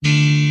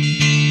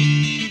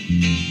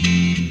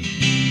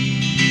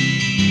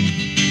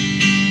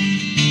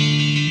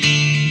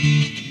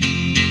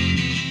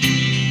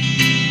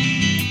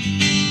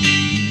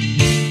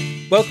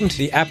Welcome to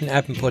the Admin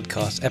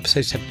Podcast,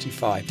 episode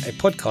 75, a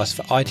podcast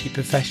for IT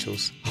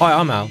professionals. Hi,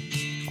 I'm Al.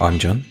 I'm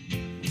John.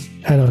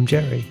 And I'm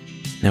Jerry.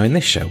 Now, in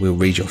this show, we'll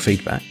read your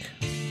feedback.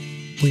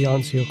 We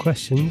answer your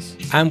questions.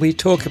 And we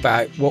talk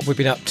about what we've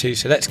been up to,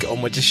 so let's get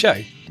on with the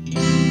show.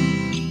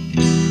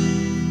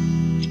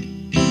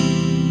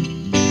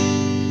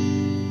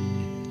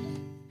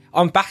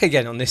 I'm back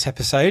again on this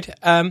episode.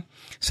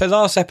 So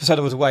last episode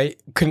I was away,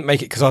 couldn't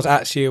make it because I was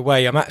actually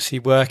away. I'm actually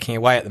working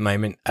away at the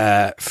moment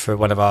for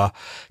one of our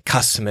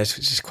customers,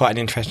 which is quite an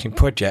interesting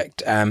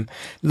project.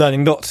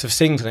 Learning lots of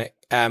things on it.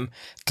 Done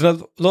a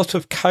lot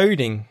of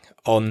coding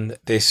on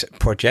this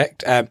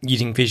project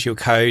using Visual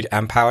Code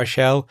and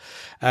PowerShell.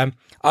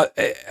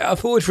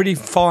 I've always really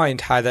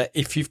find how that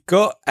if you've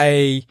got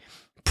a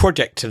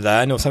project to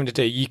learn or something to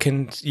do, you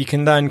can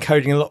learn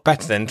coding a lot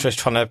better than just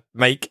trying to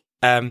make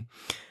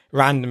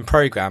random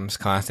programs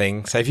kind of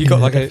thing. So if you've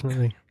got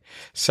definitely.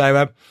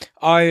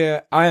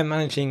 I am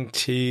managing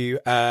to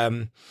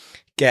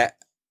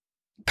get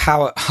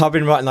I've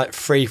been writing like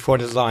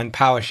 300-400 line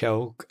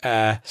PowerShell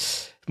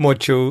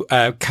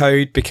module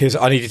code because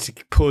I needed to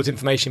pull this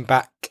information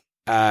back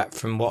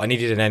from what I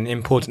needed and then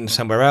import it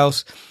somewhere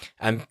else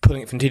and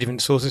pulling it from two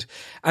different sources.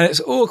 And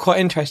it's all quite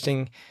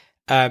interesting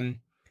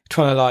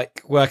trying to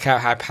like work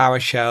out how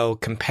PowerShell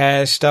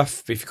compares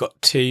stuff. If you've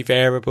got two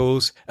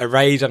variables,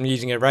 arrays, I'm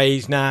using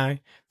arrays now,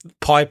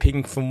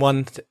 piping from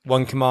one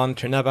command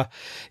to another.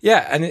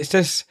 Yeah, and it's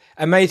just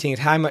amazing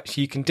how much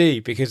you can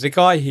do because the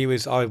guy I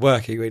was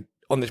working with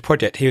on this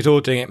project, he was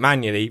all doing it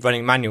manually,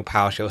 running manual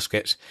PowerShell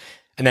scripts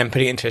and then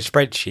putting it into a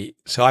spreadsheet.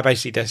 So I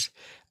basically just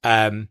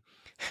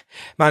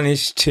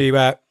managed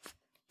to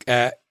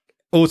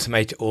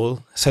automate it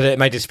all so that it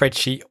made a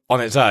spreadsheet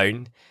on its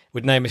own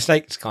with no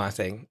mistakes kind of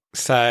thing.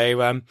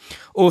 So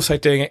also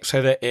doing it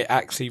so that it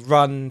actually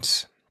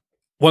runs.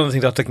 One of the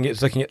things I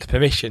was looking at the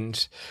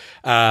permissions,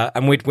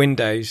 and with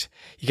Windows,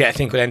 you get a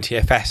thing called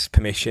NTFS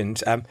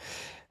permissions.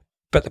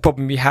 But the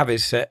problem you have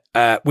is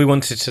that we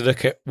wanted to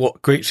look at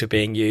what groups are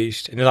being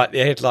used, and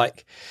they had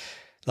like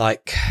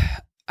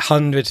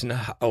hundreds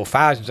or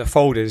thousands of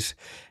folders,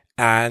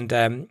 and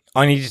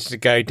I needed to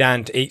go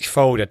down to each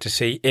folder to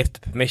see if the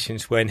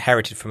permissions were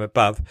inherited from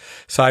above.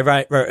 So I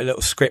wrote a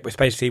little script which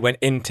basically went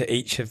into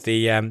each of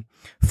the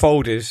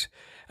folders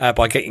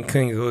by getting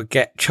a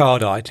get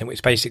child item,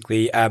 which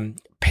basically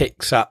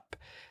picks up,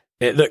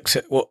 it looks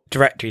at what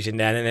directory's in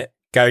there and then it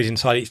goes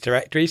inside each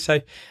directory. So,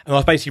 and I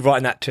was basically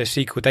writing that to a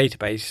SQL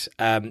database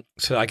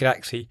so that I could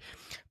actually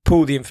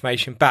pull the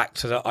information back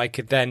so that I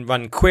could then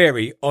run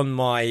query on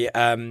my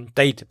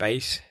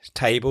database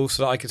table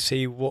so that I could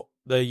see what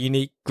the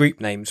unique group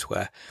names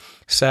were.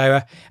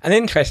 So, and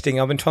interesting,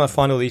 I've been trying to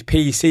find all these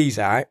PCs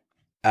out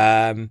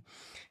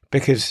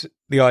because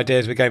the idea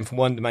is we're going from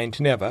one domain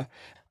to another.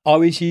 I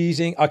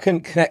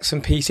couldn't connect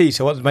some PCs,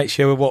 so I wanted to make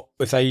sure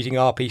if they're using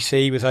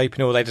RPC was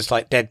open or they just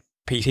like dead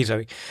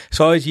PCs.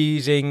 So I was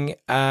using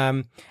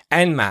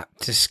Nmap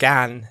to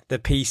scan the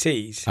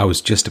PCs. I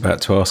was just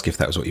about to ask if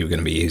that was what you were going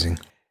to be using.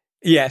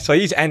 Yeah, so I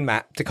used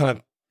Nmap to kind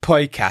of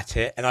poke at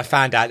it, and I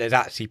found out there's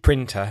actually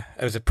printer.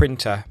 It was a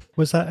printer.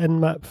 Was that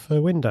Nmap for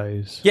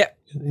Windows? Yep.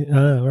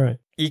 Oh, right.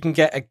 You can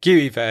get a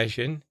GUI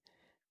version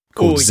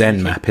called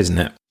ZenMap, isn't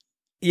it?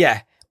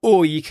 Yeah.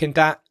 Or you can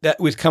that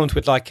comes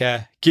with like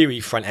a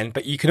GUI front end,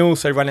 but you can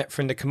also run it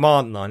from the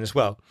command line as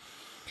well,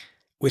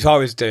 which I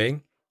was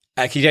doing.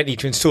 You don't need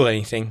to install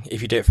anything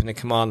if you do it from the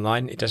command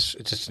line. It's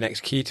just an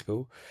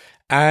executable.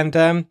 And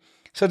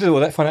so I did all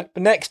that fun.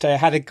 But next day I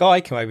had a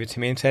guy come over to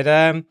me and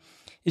said,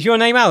 is your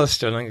name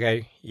Alistair? And I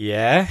go,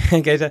 yeah.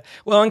 And he goes,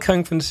 well, I'm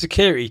coming from the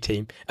security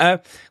team.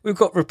 We've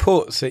got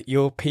reports that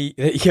you're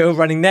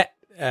running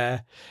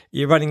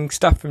you're running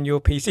stuff from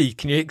your PC.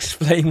 Can you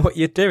explain what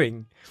you're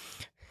doing?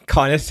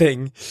 Kind of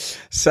thing.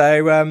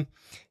 So,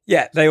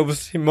 they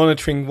obviously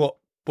monitoring what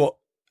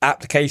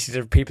applications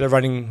of people are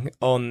running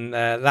on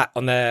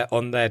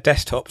their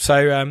desktop.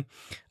 So,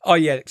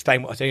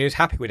 explain what I was doing. He was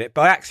happy with it.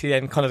 But I actually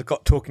then kind of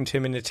got talking to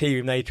him in the tea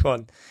room later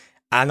on.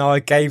 And I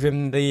gave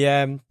him the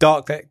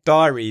Darknet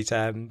Diaries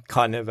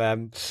kind of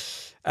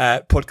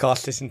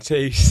podcast to listen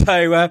to.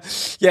 So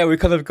we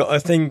kind of got a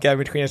thing going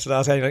between us. And I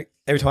was saying, like,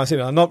 every time I see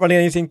him, I'm not running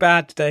anything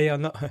bad today.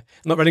 I'm not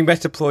running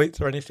Metasploits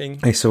or anything.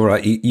 It's all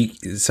right.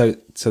 So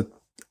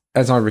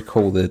as I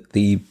recall, the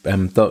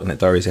Darknet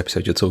Diaries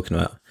episode you're talking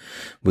about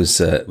was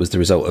the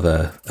result of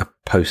a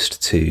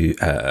post to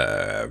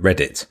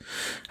Reddit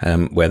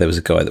where there was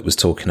a guy that was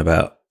talking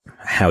about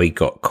how he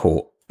got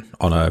caught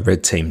on a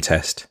red team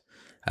test.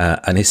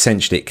 And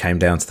essentially it came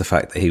down to the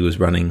fact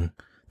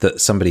that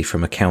somebody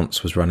from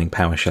accounts was running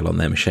PowerShell on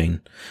their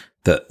machine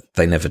that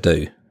they never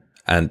do.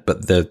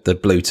 But the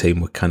blue team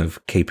were kind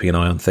of keeping an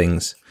eye on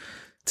things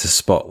to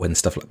spot when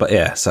stuff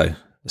so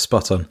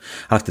spot on.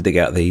 I'll have to dig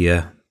out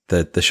the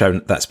show,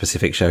 that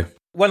specific show.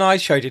 When I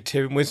showed it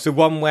to him was the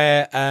one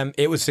where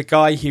it was the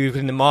guy who was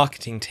in the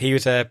marketing. He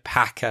was a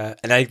hacker,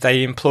 and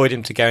they employed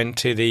him to go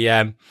into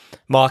the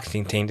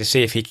marketing team to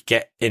see if he could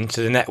get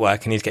into the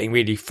network, and he's getting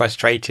really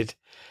frustrated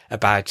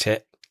about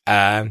it.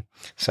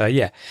 So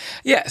yeah.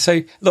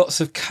 So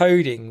lots of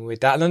coding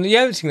with that. And then the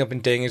other thing I've been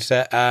doing is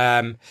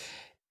that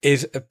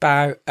is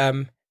about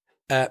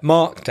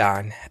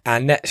Markdown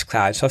and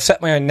Nextcloud. So I've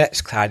set my own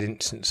Nextcloud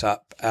instance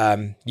up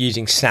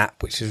using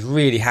Snap, which is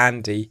really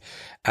handy.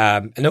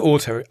 And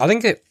I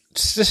think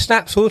it's the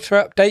Snap's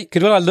auto update,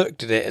 because when I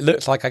looked at it, it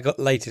looks like I got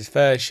the latest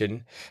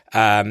version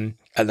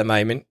at the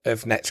moment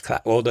of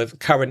Nextcloud, or the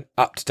current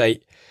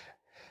up-to-date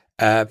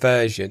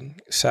version.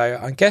 So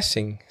I'm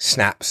guessing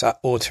Snap's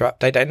auto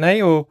update, don't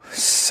they? Or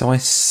so I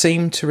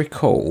seem to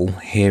recall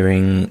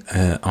hearing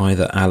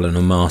either Alan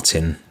or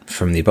Martin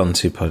from the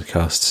Ubuntu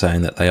podcast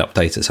saying that they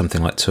update at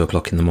something like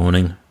 2:00 in the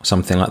morning, or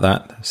something like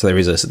that. So there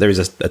is a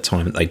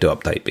time that they do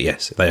update, but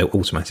yes, they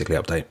automatically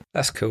update.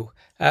 That's cool.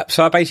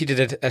 So I basically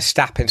did a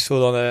Snap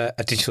install on a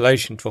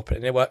DigitalOcean droplet,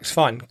 and it works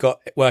fine.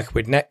 Got it working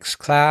with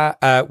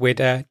Nextcloud, with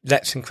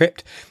Let's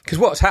Encrypt, because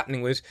what's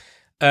happening was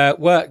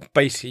work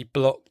basically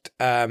blocked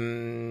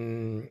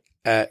Google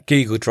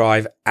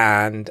Drive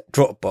and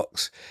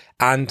Dropbox,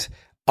 and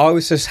I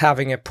was just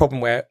having a problem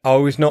where I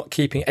was not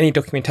keeping any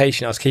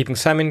documentation. I was keeping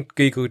some in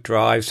Google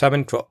Drive, some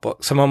in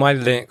Dropbox, some on my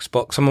Linux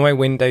box, some on my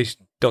Windows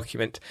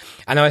document,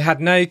 and I had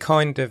no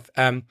kind of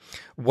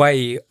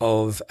way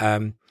of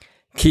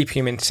keeping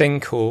them in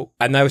sync,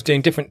 and I was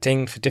doing different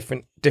things for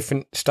different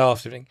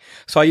staff doing.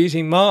 So I'm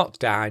using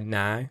Markdown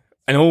now,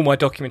 and all my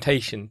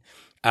documentation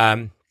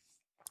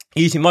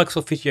using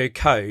Microsoft Visio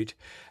Code,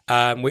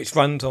 which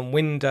runs on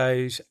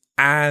Windows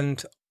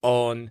and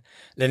on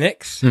Linux.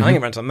 Mm-hmm. I think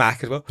it runs on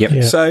Mac as well. Yep.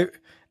 Yeah. So,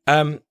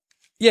 and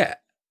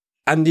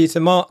it's a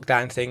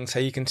Markdown thing, so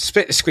you can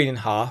split the screen in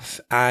half,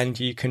 and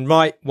you can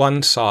write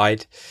one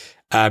side,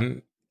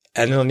 and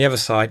then on the other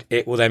side,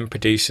 it will then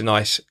produce a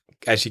nice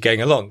as you're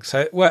going along. So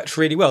it works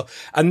really well.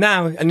 And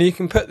you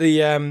can put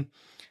you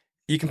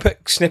can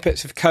put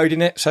snippets of code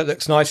in it, so it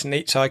looks nice and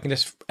neat. So I can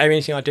just,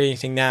 anything I do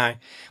anything now,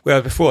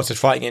 where before I was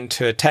just writing it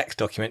into a text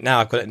document, now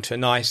I've got it into a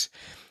nice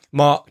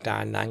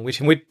Markdown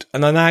language.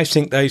 And I now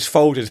sync those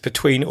folders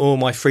between all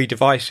my 3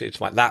 devices,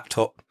 my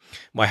laptop,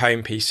 my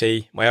home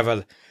PC, my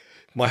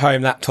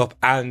home laptop,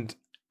 and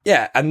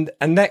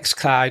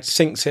Nextcloud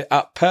syncs it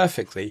up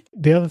perfectly.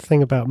 The other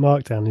thing about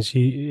Markdown is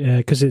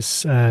because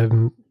it's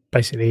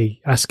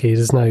basically ASCII.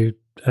 There's not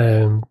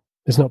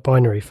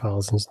binary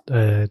files,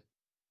 and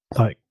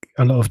like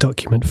a lot of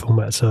document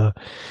formats are.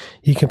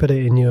 You can put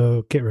it in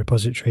your Git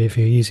repository if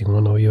you're using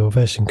one, or your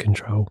version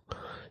control.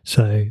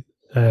 So,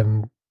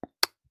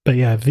 but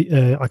yeah,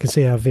 I can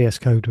see how VS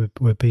Code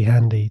would be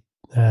handy,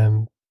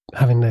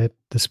 having the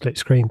split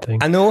screen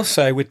thing, and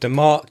also with the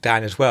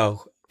Markdown as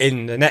well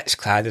in the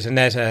Nextcloud.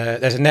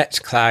 There's a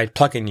Nextcloud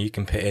plugin you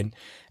can put in.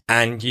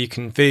 And you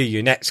can view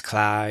your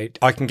Nextcloud.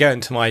 I can go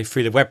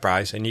through the web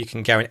browser, and you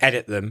can go and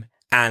edit them,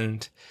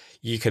 and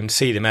you can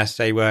see them as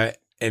they were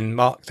in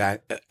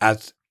Markdown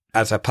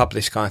as a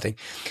published kind of thing.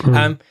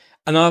 Mm.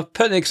 And I'll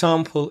put an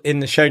example in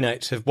the show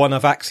notes of one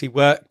I've actually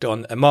worked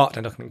on, a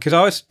Markdown document, because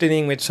I was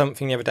dealing with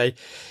something the other day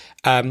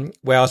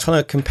where I was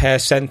trying to compare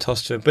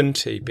CentOS to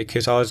Ubuntu,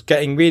 because I was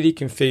getting really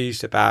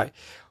confused about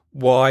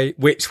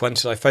which one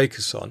should I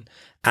focus on.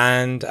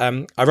 And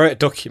I wrote a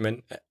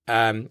document,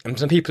 and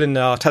some people in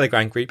our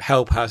Telegram group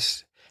helped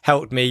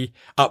me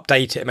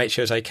update it and make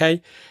sure it's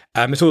okay.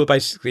 It's all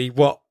basically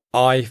what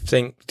I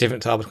think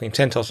difference are between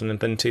CentOS and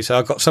Ubuntu. So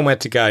I've got somewhere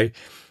to go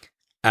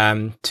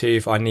to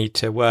if I need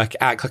to work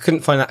it out. 'Cause I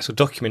couldn't find an actual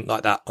document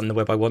like that on the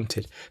web I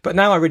wanted. But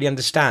now I really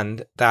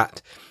understand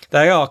that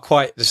they are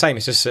quite the same.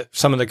 It's just that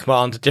some of the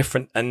commands are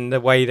different, and the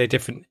way they're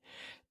different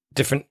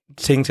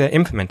things are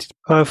implemented.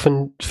 I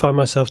often find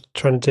myself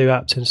trying to do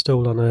apt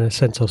install on a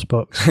CentOS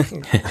box.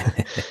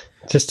 It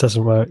just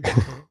doesn't work.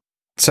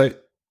 So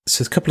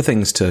a couple of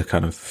things to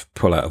kind of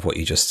pull out of what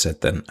you just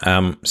said then.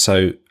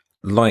 So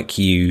like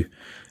you,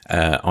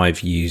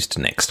 I've used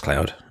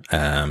Nextcloud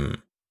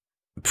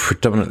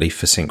predominantly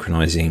for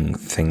synchronizing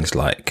things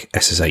like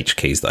SSH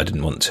keys that I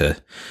didn't want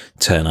to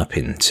turn up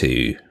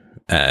into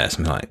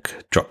something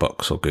like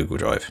Dropbox or Google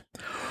Drive.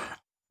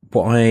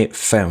 What I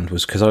found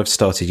was, because I've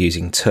started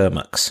using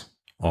Termux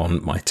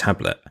on my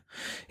tablet,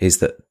 is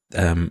that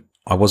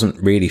I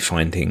wasn't really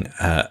finding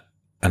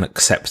an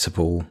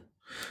acceptable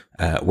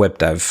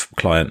WebDAV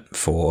client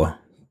for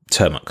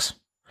Termux.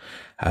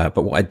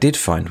 But what I did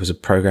find was a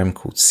program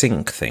called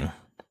SyncThing.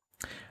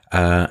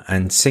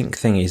 And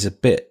SyncThing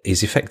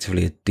is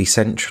effectively a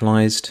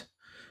decentralized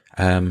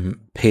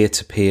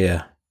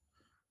peer-to-peer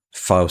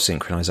file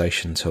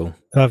synchronization tool.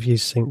 I've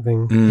used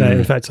SyncThing.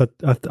 In fact,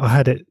 I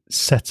had it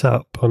set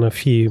up on a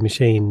few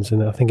machines,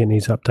 and I think it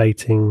needs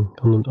updating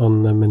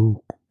on them and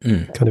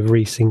kind of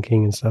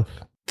resyncing and stuff.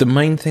 The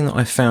main thing that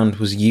I found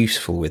was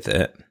useful with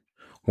it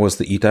was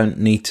that you don't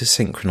need to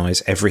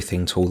synchronize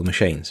everything to all the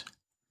machines.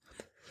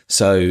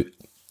 So,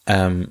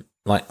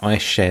 like I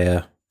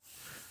share.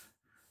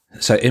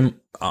 So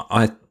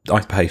I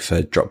pay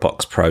for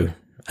Dropbox Pro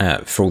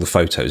for all the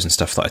photos and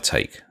stuff that I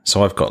take.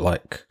 So I've got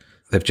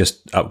they've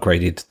just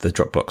upgraded the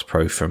Dropbox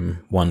Pro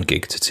from 1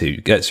 gig to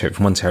 2,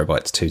 from 1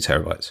 terabyte to 2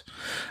 terabytes.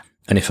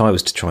 And if I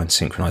was to try and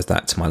synchronize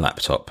that to my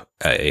laptop,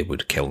 it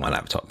would kill my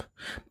laptop.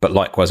 But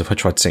likewise, if I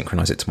tried to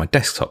synchronize it to my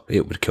desktop,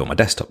 it would kill my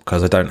desktop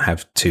because I don't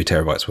have 2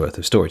 terabytes worth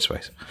of storage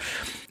space.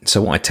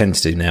 So what I tend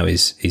to do now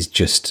is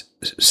just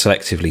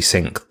selectively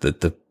sync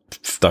the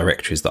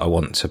directories that I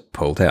want to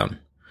pull down.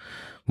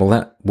 Well,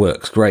 that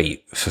works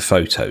great for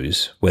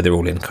photos where they're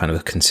all in kind of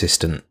a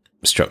consistent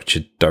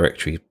structured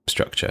directory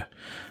structure.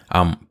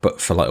 But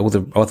for like all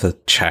the other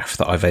chaff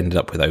that I've ended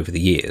up with over the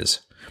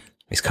years,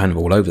 it's kind of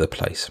all over the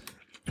place.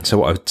 So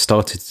what I've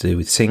started to do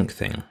with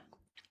SyncThing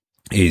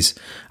is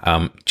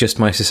just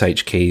my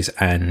SSH keys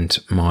and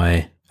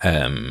my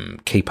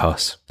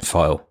KeyPass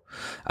file.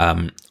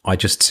 I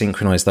just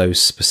synchronize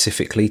those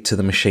specifically to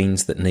the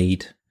machines that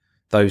need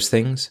those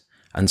things.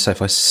 And so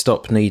if I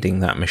stop needing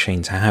that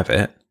machine to have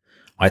it,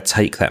 I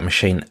take that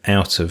machine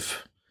out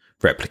of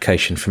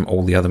replication from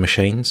all the other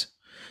machines.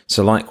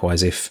 So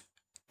likewise, if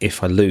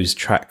I lose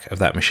track of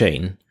that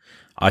machine,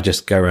 I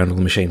just go around all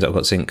the machines that I've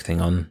got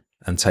SyncThing on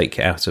and take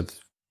it out of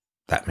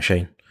that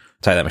machine.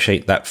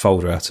 Take that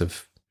folder out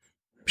of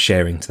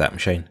sharing to that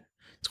machine.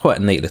 It's quite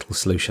a neat little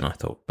solution, I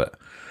thought. But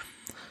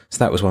so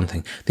that was one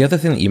thing. The other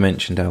thing that you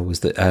mentioned, Al,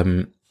 was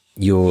that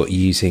you're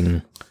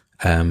using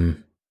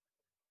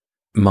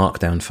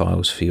Markdown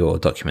files for your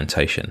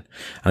documentation.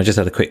 And I just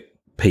had a quick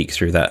peek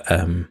through that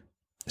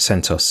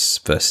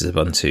CentOS versus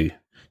Ubuntu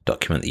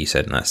document that you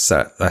said, and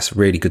that's a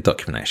really good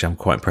document, actually. I'm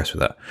quite impressed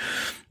with that.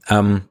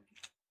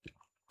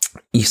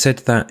 You said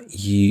that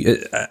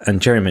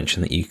and Jerry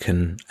mentioned that you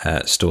can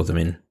store them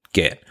in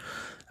Git.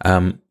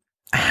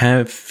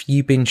 Have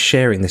you been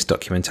sharing this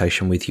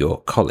documentation with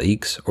your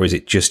colleagues, or is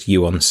it just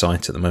you on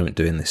site at the moment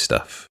doing this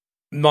stuff?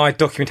 My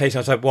documentation,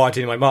 I was like, why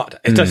do my Markdown?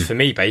 It's just for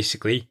me,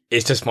 basically.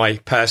 It's just my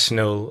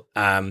personal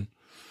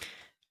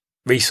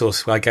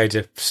resource where I go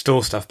to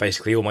store stuff,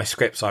 basically. All my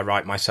scripts I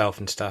write myself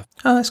and stuff.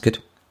 Oh, that's good.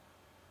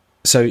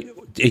 So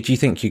do you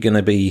think you're going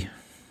to be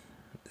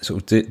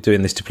sort of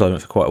doing this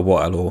deployment for quite a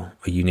while, or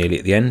are you nearly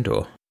at the end?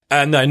 Or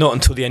no, not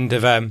until the end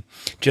of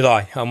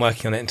July. I'm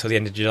working on it until the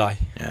end of July.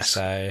 Yes.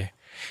 So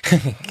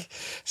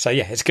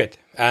yeah, it's good.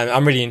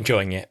 I'm really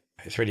enjoying it.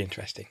 It's really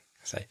interesting.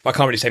 So I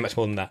can't really say much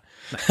more than that.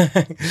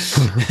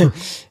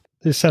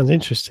 This sounds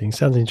interesting.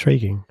 Sounds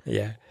intriguing.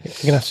 Yeah. You're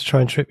going to have to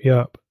try and trip you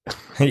up.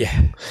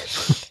 Yeah.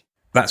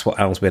 That's what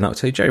Al's been up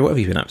to. Jerry, what have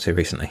you been up to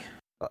recently?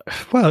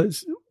 Well,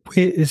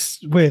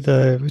 it's weird.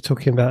 We were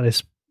talking about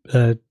this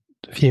a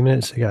few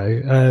minutes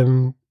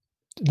ago.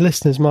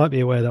 Listeners might be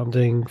aware that I'm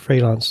doing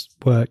freelance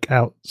work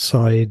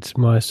outside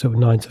my sort of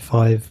 9 to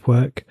 5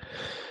 work.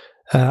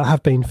 I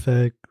have been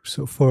for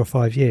sort of 4 or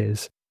 5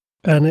 years,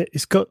 and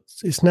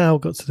it's now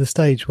got to the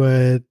stage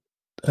where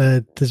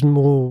there's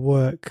more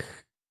work.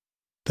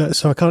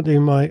 So I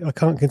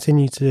can't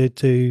continue to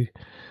do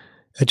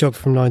a job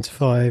from 9 to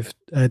 5,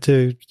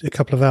 do a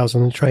couple of hours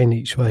on the train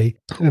each way,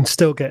 and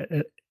still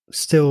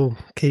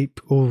keep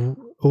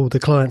all the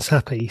clients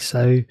happy.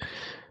 So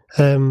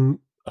I'm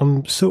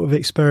sort of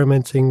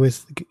experimenting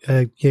with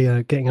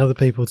getting other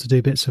people to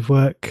do bits of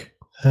work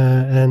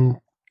and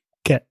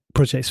get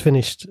projects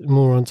finished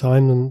more on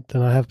time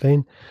than I have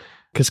been,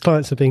 because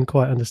clients have been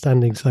quite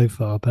understanding so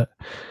far. But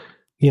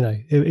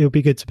it'll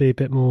be good to be a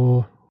bit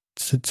more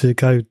to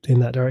go in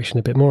that direction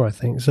a bit more, I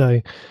think.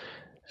 So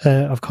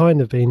I've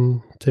kind of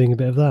been doing a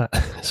bit of that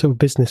sort of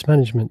business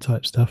management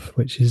type stuff,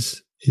 which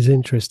is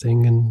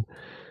interesting and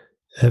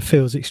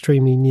feels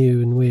extremely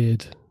new and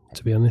weird,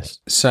 to be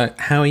honest. So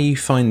how are you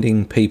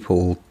finding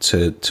people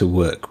to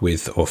work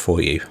with or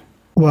for you?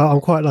 Well,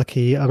 I'm quite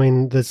lucky. I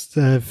mean, there's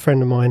a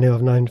friend of mine who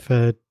I've known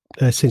for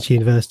since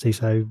university,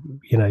 so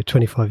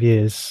 25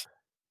 years.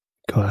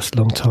 God, that's a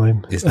long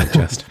time. Isn't it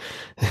just?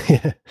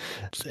 Yeah.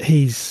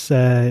 He's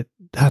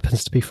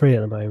happens to be free at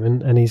the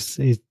moment, and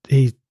he's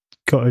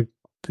got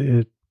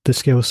the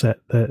skill set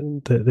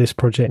that this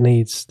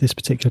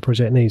particular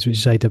project needs, which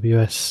is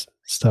AWS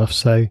stuff.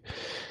 So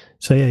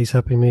yeah, he's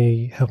helping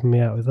me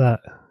out with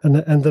that.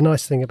 And the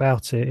nice thing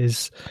about it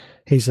is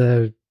he's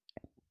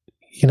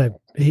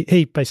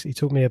he basically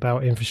taught me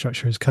about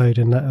infrastructure as code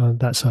and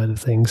that side of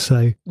things.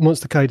 So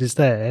once the code is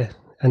there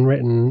and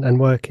written and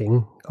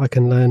working, I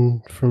can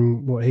learn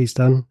from what he's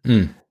done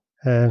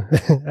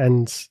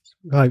and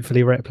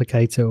hopefully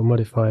replicate it or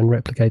modify and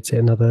replicate it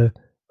on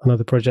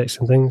other projects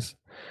and things.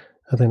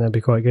 I think that'd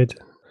be quite good.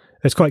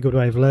 It's quite a good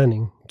way of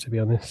learning, to be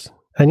honest.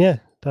 And yeah,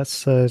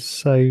 that's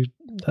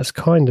that's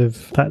kind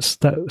of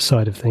that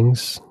side of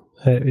things.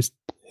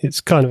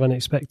 It's kind of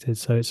unexpected,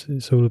 so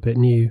it's all a bit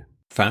new.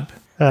 Fab.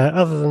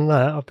 Other than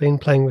that, I've been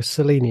playing with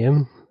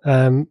Selenium.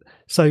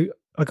 So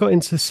I got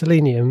into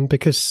Selenium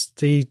because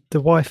the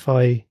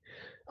Wi-Fi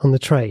on the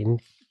train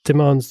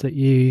demands that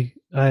you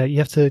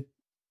have to.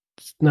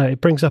 No,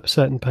 it brings up a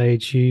certain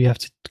page. You have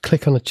to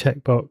click on a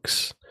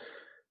checkbox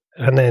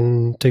and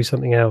then do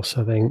something else.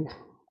 I think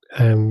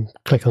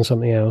click on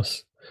something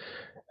else,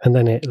 and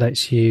then it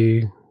lets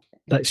your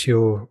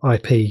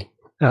IP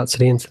out to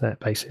the internet,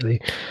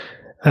 basically.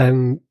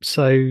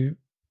 So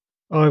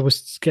I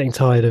was getting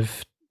tired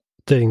of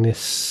doing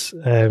this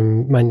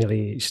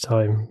manually each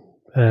time,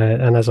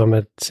 And as I'm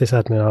a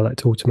sysadmin, I like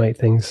to automate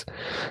things.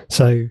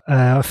 So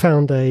I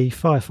found a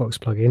Firefox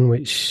plugin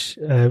which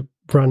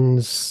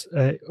runs.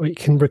 It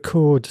can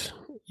record.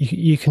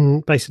 You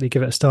can basically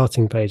give it a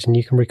starting page, and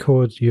you can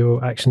record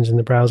your actions in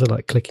the browser,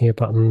 like clicking a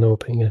button or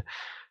putting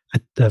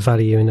a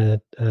value in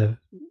a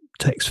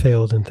text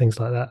field and things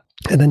like that.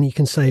 And then you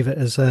can save it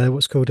as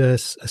what's called a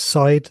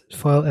side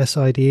file,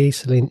 SIDE,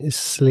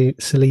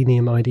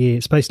 Selenium IDE.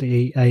 It's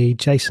basically a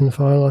JSON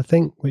file, I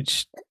think,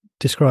 which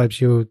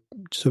describes your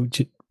sort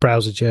of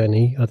browser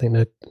journey. I think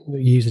the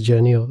user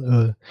journey,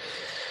 or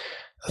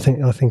I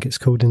think it's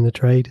called in the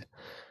trade.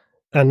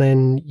 And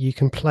then you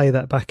can play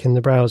that back in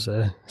the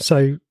browser.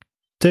 So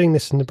doing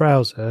this in the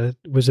browser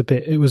was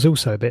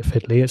also a bit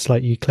fiddly. It's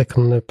like you click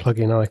on the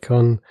plugin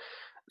icon,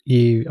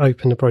 you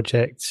open the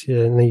project,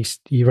 and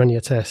you run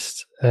your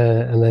test,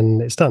 and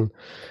then it's done.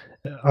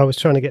 I was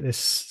trying to get this.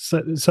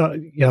 So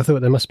yeah, I thought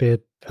there must be a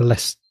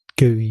less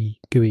gooey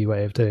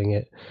way of doing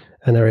it,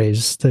 and there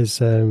is. There's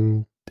a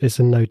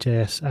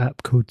Node.js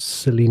app called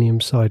Selenium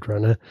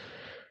Siderunner.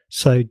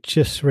 So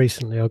just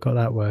recently, I got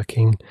that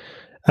working.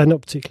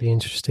 Not particularly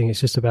interesting. It's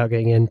just about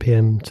getting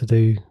npm to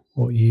do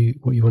what you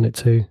want it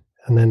to,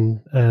 and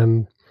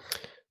then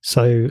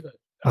so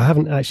I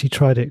haven't actually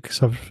tried it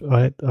because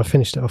I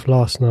finished it off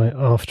last night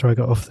after I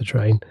got off the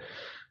train.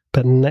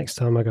 But next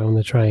time I go on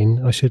the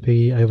train, I should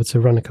be able to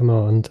run a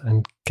command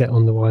and get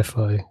on the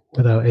Wi-Fi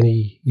without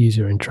any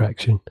user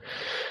interaction.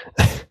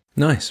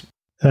 Nice.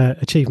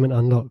 Achievement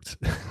unlocked.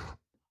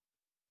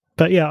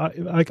 But yeah,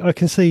 I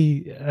can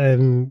see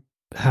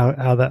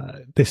how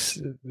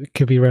this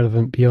could be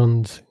relevant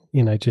beyond,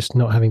 just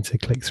not having to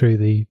click through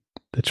the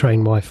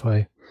train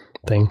Wi-Fi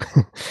thing.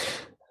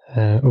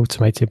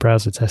 Automated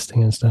browser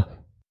testing and stuff.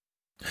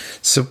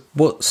 So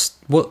what's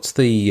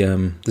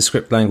the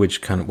script language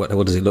kind of?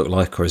 What does it look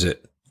like, or is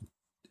it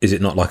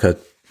not like a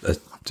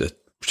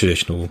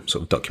traditional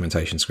sort of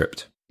documentation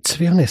script? To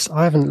be honest,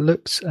 I haven't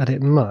looked at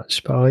it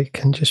much, but I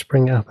can just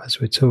bring it up as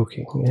we're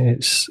talking.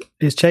 It's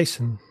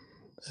JSON.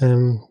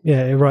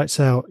 It writes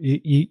out.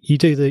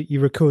 You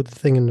record the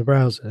thing in the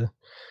browser,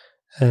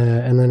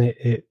 and then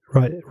it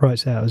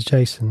writes out as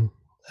JSON.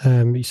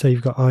 So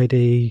you've got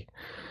ID,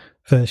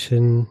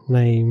 version,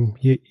 name,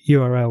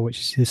 URL, which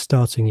is the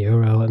starting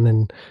URL, and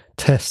then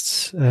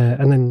tests,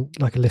 and then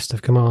like a list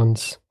of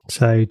commands.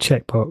 So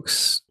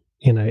checkbox,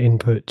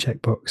 input,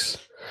 checkbox,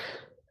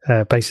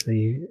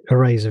 basically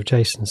arrays of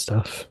JSON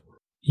stuff.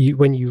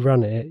 When you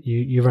run it,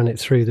 you run it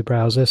through the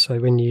browser. So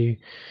when you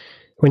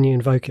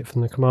invoke it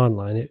from the command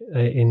line,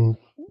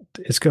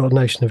 it's got a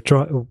notion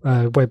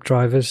of web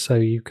drivers. So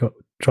you've got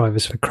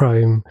drivers for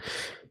Chrome,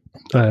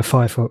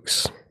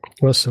 Firefox,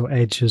 also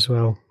Edge as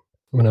well,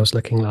 when I was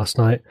looking last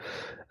night.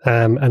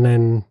 And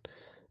then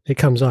it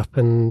comes up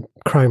and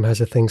Chrome has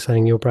a thing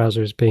saying your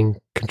browser is being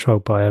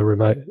controlled by a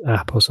remote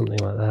app or something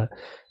like that.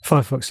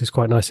 Firefox is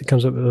quite nice. It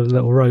comes up with a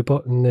little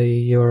robot in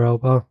the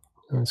URL bar.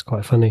 It's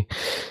quite funny.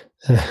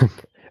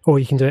 Or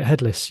you can do it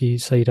headless,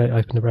 so you don't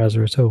open the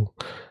browser at all.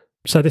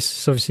 So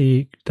this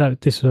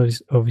would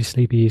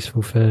obviously be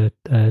useful for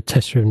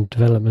test-driven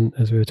development,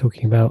 as we were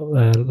talking about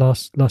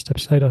last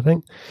episode, I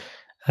think.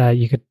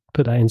 You could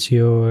put that into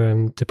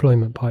your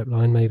deployment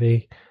pipeline,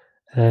 maybe.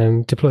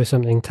 Deploy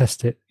something,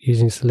 test it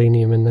using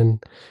Selenium, and then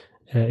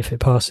if it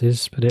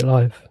passes, put it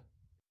live.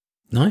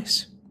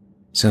 Nice.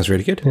 Sounds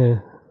really good.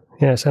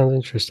 Yeah, it sounds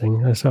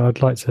interesting. So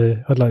I'd like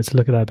to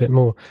look at that a bit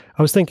more.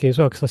 I was thinking as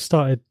well, because I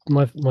started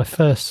my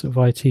first sort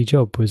of IT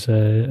job was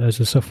as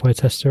a software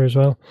tester as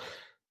well.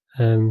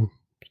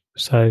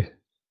 So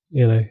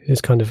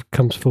it's kind of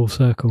comes full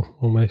circle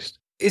almost.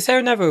 Is there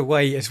another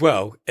way as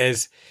well?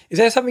 Is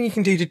there something you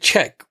can do to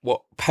check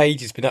what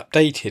page has been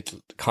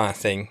updated, kind of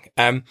thing?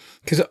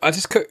 Because I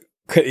just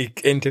quickly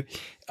I don't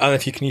know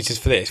if you can use this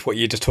for this. What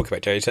you just talked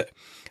about, Joe, is that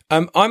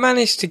I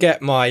managed to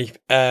get my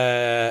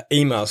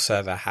email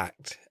server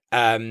hacked.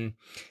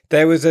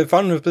 There was a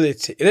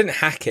vulnerability. It didn't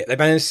hack it. They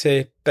managed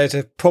to. There's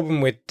a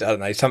problem with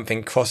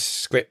something cross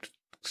script.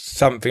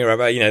 Something or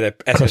other, the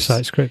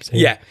cross-site scripting.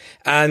 Yeah,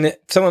 and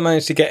someone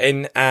managed to get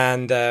in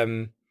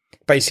and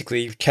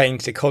basically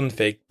change the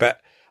config. But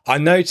I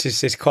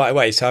noticed this quite a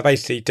way, so I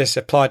basically just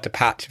applied the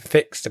patch and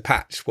fixed the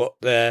patch what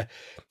the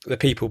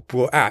people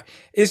brought out.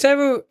 Is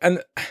there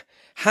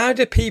how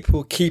do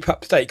people keep up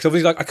to date? Because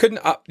obviously,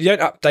 you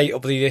don't update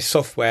obviously this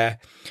software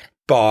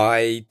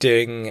by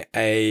doing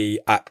a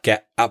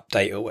apt-get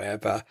update or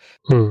whatever.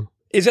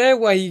 Is there a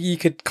way you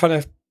could kind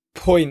of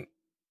point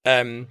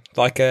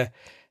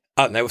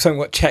I don't know, something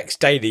what checks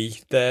daily.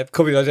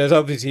 There's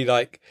obviously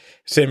like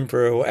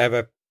Zimbra or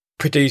whatever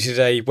produces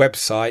a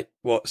website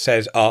what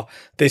says,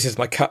 this is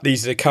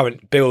these are the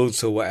current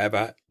builds or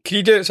whatever. Can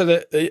you do it so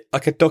that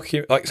like a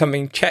document, like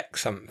something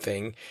checks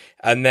something,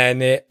 and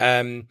then it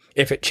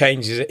if it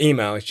changes, it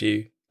emails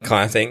you,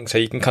 kind of thing, so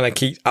you can kind of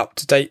keep up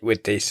to date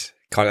with this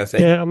kind of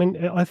thing? Yeah, I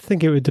mean, I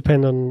think it would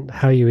depend on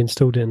how you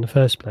installed it in the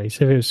first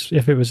place.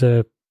 If it was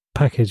a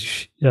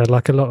package,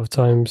 like a lot of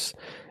times.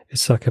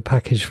 It's like a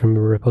package from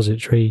a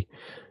repository,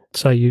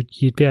 so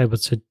you'd be able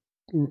to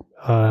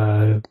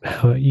how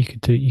you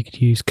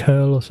could use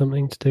curl or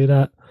something to do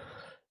that.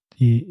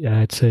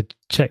 To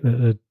check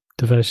that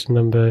the version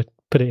number,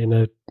 put it in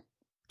a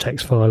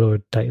text file or a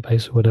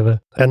database or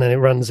whatever, and then it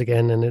runs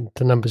again, and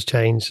the numbers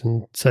change,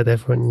 and so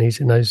therefore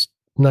knows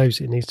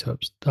it needs to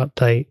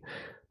update.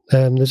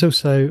 There's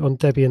also on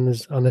Debian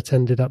there's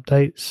unattended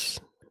updates,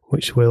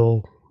 which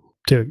will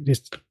do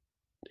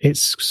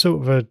it's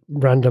sort of a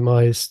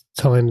randomized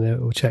time that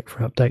it will check for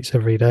updates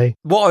every day.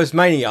 What I was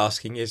mainly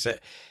asking is that,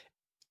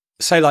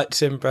 say, like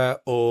Zimbra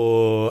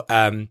or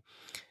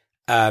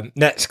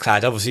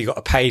Nextcloud, obviously you've got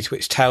a page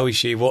which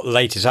tells you what the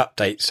latest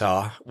updates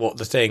are, what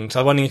the things.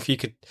 So I'm wondering if you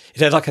could, is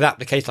there like an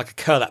application, like a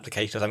curl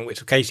application or something, which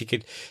in case you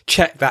could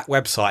check that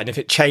website, and if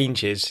it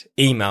changes,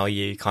 email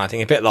you kind of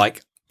thing, a bit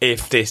like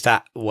if this,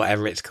 that,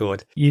 whatever it's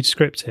called. You'd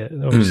script it,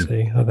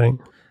 obviously, I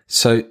think.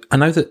 So I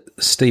know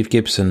that Steve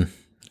Gibson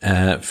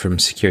from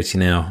Security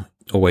Now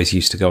always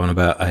used to go on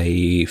about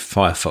a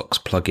Firefox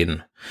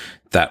plugin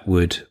that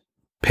would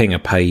ping a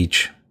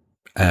page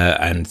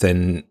and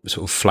then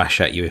sort of flash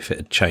at you if it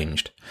had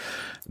changed.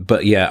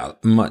 But yeah,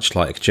 much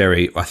like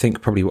Jerry, I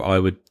think probably what I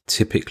would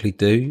typically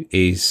do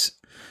is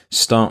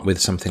start with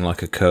something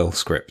like a curl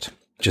script,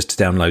 just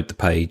to download the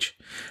page,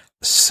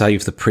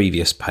 save the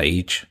previous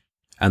page,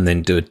 and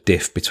then do a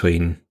diff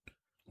between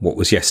what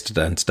was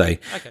yesterday and today.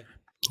 Okay.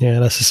 Yeah,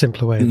 that's a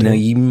simpler way of doing Now, it.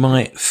 you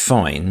might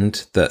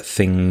find that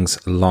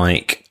things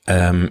like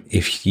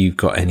if you've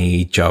got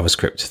any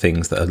JavaScript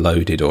things that are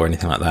loaded or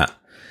anything like that,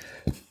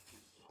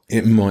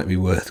 it might be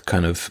worth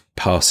kind of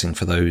passing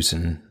for those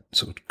and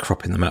sort of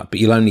cropping them out.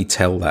 But you'll only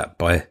tell that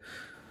by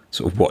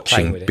sort of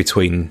watching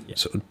between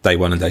sort of day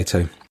one and day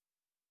two.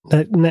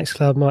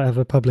 Nextcloud might have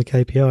a public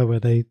API where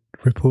they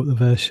report the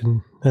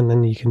version, and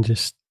then you can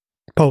just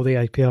poll the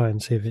API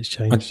and see if it's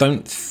changed. I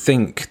don't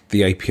think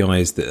the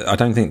API is I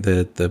don't think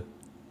the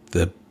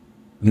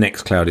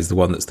Nextcloud is the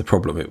one that's the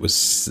problem. It was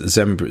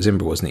Zimbra,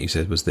 wasn't it? You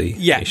said was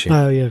the issue.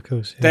 Oh yeah, of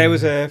course. Yeah, There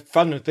was a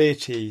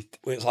vulnerability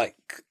which like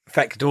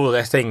affected all of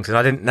their things, and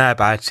I didn't know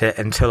about it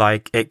until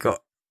my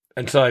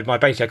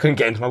basically I couldn't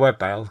get into my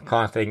web mail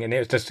kind of thing, and it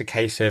was just a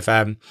case of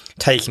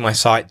taking my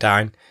site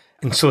down,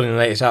 installing the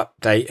latest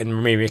update, and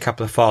removing a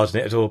couple of files, and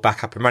it was all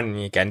back up and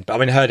running again. But I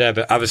mean, I heard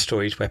about other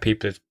stories where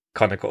people have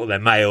kind of got all their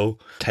mail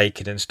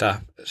taken and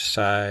stuff.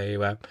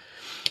 So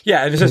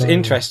yeah, it was just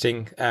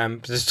interesting.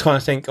 Just trying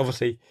to think,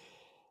 obviously.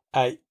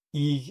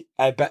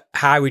 But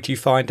how would you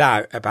find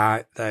out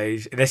about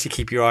those unless you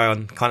keep your eye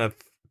on kind of?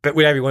 But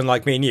with everyone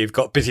like me and you've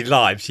got busy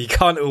lives, you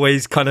can't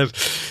always kind of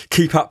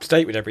keep up to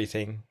date with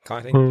everything,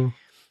 kind of thing.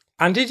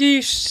 And did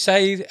you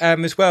say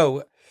as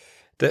well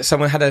that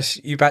someone had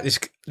you about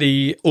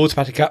the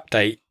automatic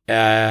update,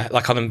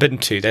 like on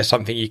Ubuntu? There's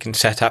something you can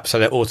set up so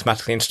that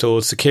automatically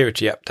installs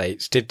security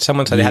updates. Did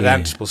someone say they had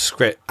an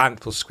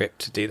Ansible script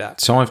to do that?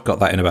 So I've got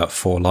that in about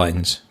 4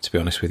 lines. To be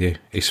honest with you,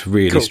 it's a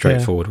really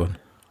straightforward one.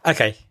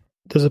 Okay.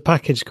 There's a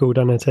package called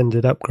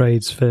Unattended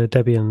Upgrades for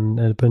Debian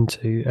and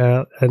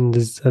Ubuntu, and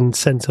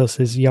CentOS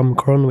is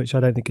Yumcron, which I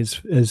don't think is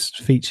as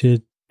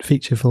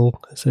featureful,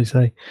 as they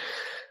say,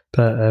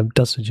 but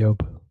does the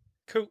job.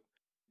 Cool.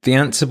 The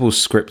Ansible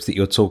script that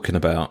you're talking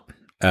about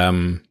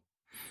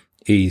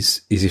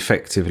is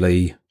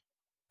effectively,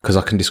 because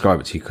I can describe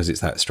it to you because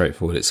it's that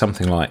straightforward. It's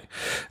something like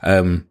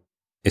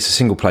it's a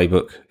single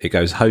playbook. It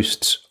goes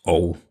hosts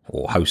all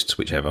or hosts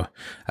whichever,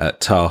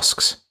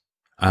 tasks,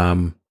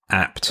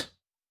 apt.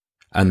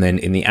 And then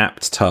in the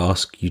apt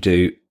task, you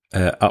do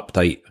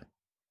update,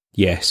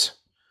 yes,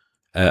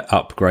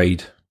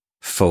 upgrade,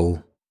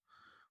 full,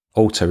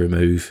 auto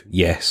remove,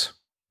 yes,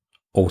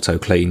 auto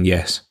clean,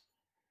 yes.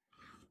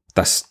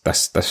 That's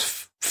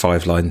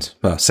 5 lines,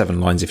 well, 7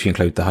 lines if you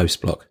include the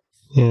host block.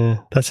 Yeah,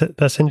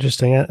 that's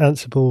interesting.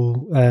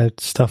 Ansible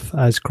stuff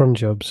as cron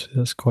jobs.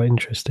 That's quite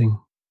interesting.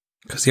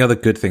 Because the other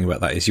good thing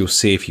about that is you'll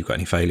see if you've got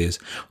any failures.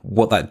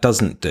 What that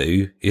doesn't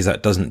do is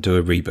that doesn't do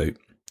a reboot.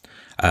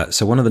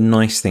 So one of the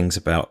nice things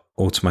about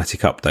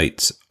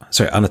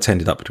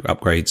unattended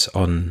upgrades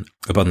on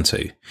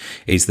Ubuntu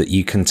is that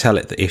you can tell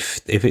it that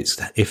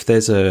if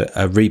there's a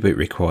reboot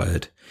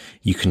required,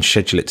 you can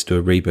schedule it to do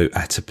a reboot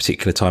at a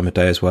particular time of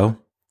day as well.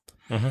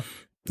 Mm-hmm.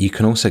 You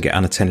can also get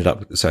unattended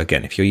up. So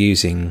again, if you're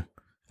using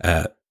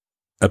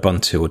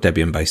Ubuntu or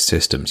Debian-based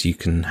systems, you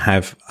can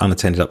have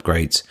unattended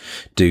upgrades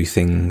do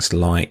things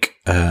like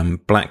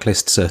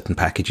blacklist certain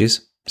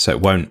packages, so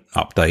it won't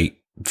update,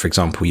 for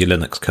example, your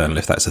Linux kernel,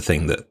 if that's a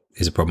thing that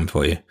is a problem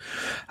for you.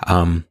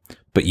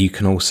 But you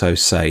can also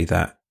say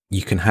that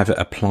you can have it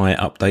apply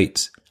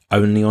updates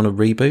only on a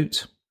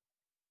reboot.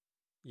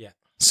 Yeah.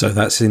 So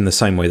that's in the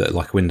same way that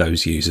like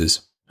Windows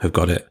users have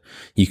got it.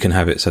 You can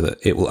have it so that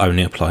it will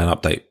only apply an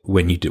update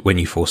when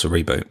you force a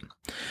reboot.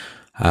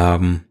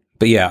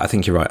 But yeah, I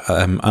think you're right.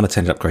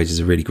 Unattended upgrades is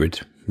a really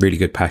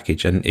good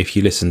package. And if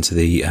you listen to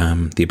the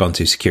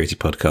Ubuntu Security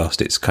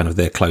podcast, it's kind of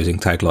their closing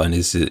tagline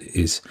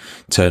is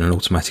turn on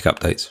automatic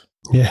updates.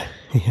 Yeah.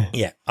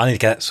 Yeah, I need to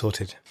get that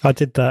sorted. I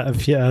did that. I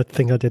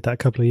think I did that a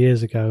couple of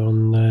years ago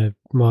on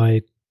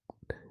my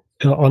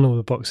on all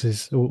the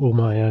boxes, all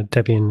my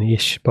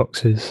Debian-ish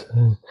boxes.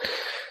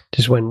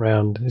 Just went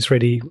round. It's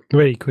really,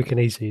 really quick and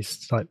easy.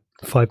 It's like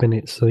 5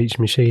 minutes on each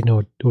machine,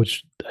 or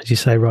as you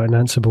say, write an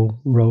Ansible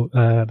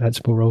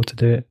role to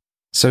do it.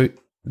 So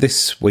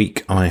this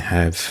week I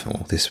have,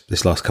 or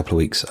this last couple of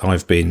weeks,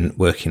 I've been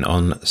working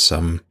on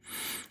some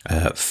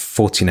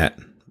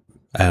Fortinet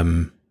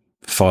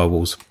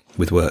firewalls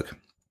with work,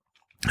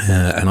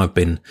 and I've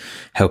been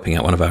helping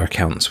out one of our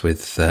accounts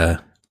with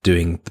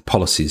doing the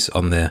policies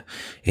on there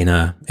in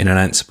an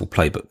Ansible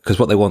playbook, because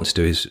what they want to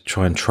do is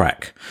try and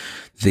track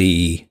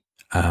the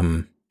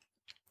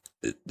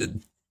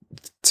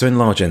so in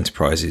large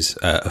enterprises,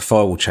 a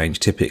firewall change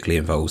typically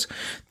involves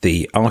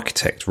the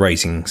architect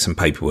raising some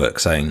paperwork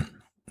saying,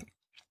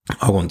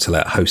 I want to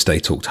let host A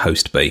talk to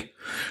host B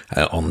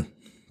on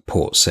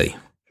port C.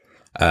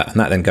 And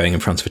that then going in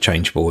front of a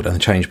change board, and the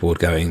change board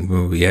going,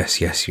 oh, yes,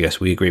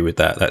 we agree with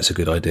that. That's a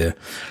good idea.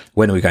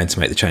 When are we going to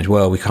make the change?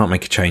 Well, we can't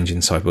make a change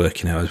inside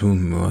working hours.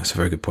 That's a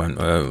very good point.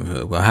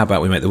 Well, how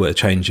about we make the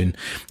change in,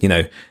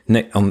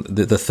 on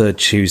the third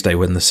Tuesday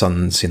when the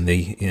sun's in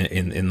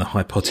the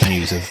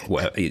hypotenuse of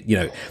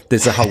whatever,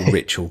 there's a whole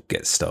ritual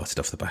gets started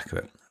off the back of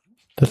it.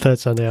 The third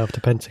Sunday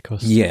after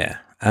Pentecost. Yeah.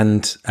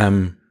 And,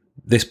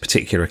 this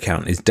particular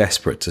account is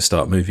desperate to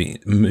start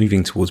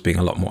moving towards being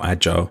a lot more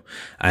agile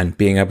and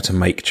being able to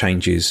make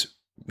changes,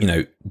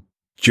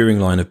 during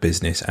line of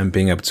business, and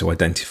being able to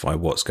identify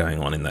what's going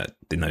on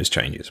in those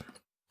changes.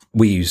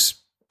 We use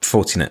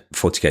Fortinet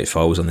FortiGate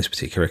firewalls on this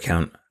particular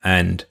account,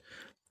 and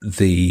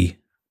the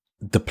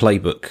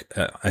playbook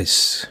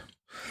is.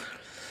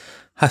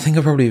 I think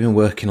I've probably been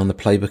working on the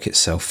playbook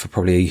itself for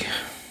probably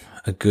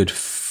a good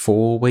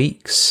 4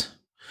 weeks.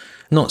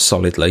 Not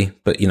solidly,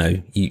 but you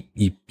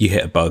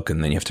hit a bug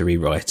and then you have to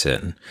rewrite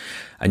it,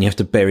 and you have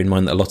to bear in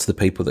mind that a lot of the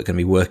people that are going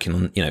to be working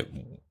on,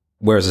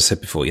 whereas I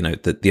said before,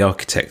 that the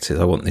architect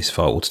says, I want this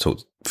firewall to talk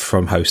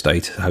from host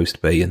A to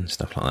host B and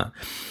stuff like that.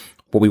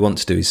 What we want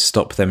to do is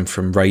stop them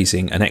from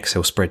raising an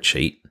Excel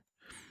spreadsheet,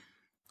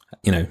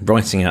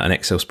 writing out an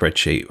Excel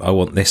spreadsheet. I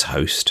want this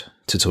host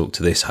to talk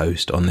to this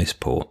host on this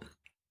port,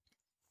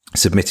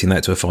 submitting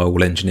that to a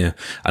firewall engineer,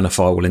 and a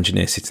firewall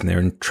engineer sitting there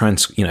and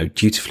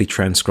dutifully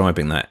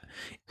transcribing that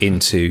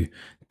into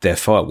their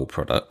firewall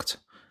product.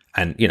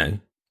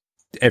 And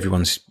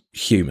everyone's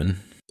human.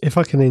 If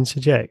I can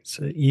interject,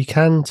 you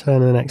can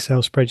turn an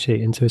Excel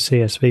spreadsheet into a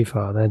CSV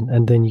file,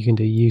 and then you can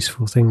do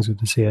useful things with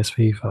the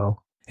CSV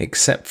file.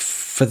 Except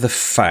for the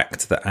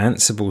fact that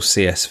Ansible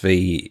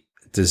CSV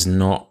does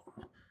not.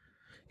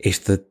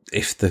 If the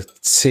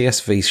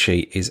CSV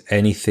sheet is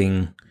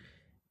anything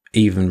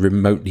even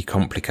remotely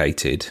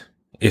complicated,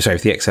 if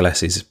the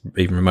XLS is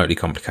even remotely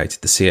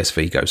complicated, the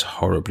CSV goes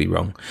horribly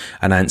wrong,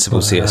 and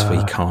Ansible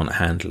CSV can't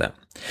handle it.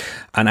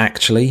 And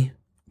actually,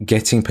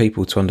 getting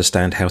people to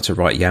understand how to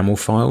write YAML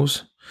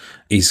files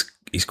is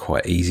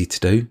quite easy to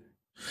do.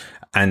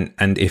 And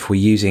if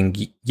we're using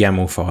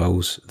YAML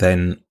files,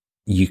 then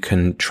you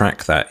can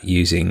track that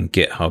using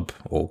GitHub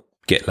or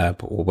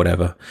GitLab or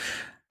whatever.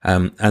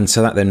 And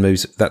so that then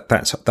moves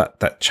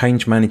that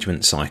change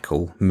management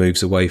cycle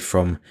moves away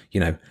from,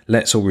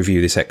 let's all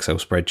review this Excel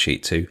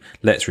spreadsheet to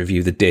let's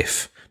review the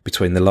diff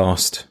between the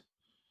last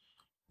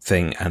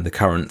thing and the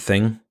current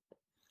thing.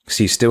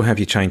 So you still have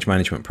your change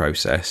management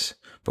process,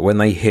 but when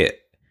they hit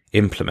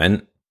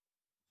implement,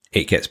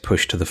 it gets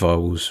pushed to the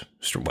firewalls.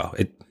 Well,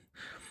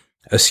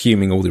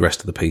 assuming all the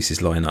rest of the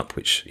pieces line up,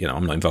 which,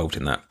 I'm not involved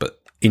in that,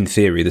 but in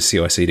theory, the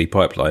CI/CD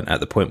pipeline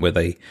at the point where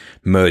they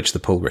merge the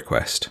pull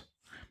request,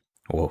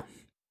 or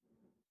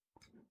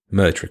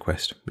merge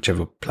request,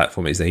 whichever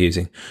platform it is they're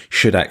using,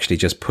 should actually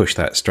just push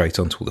that straight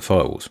onto all the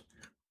firewalls.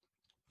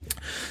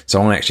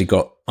 So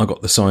I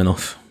got the sign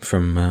off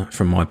from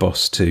my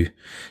boss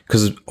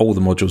because all the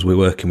modules we're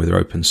working with are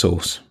open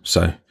source.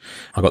 So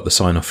I got the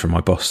sign off from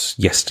my boss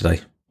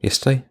yesterday,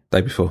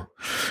 day before,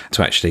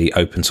 to actually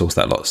open source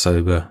that lot.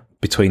 So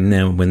between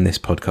now and when this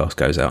podcast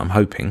goes out, I'm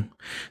hoping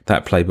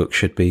that playbook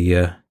should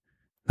be.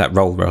 That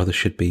role rather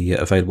should be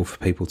available for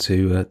people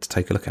to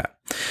take a look at.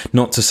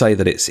 Not to say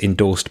that it's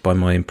endorsed by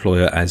my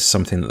employer as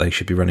something that they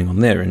should be running on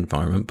their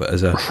environment, but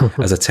as a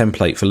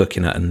template for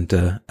looking at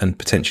and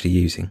potentially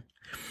using.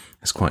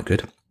 It's quite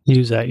good.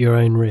 Use at your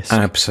own risk.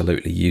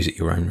 Absolutely, use at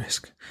your own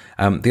risk.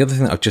 The other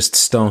thing that I've just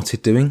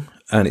started doing,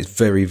 and it's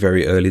very,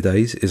 very early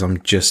days, is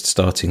I'm just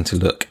starting to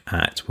look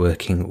at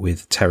working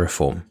with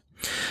Terraform.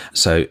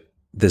 So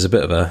there's a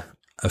bit of a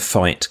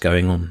fight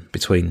going on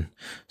between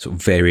sort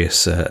of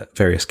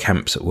various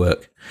camps at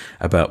work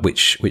about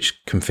which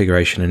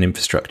configuration and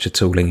infrastructure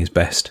tooling is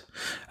best,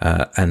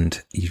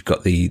 and you've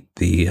got the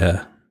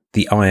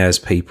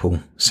IaaS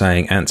people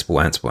saying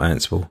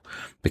Ansible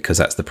because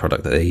that's the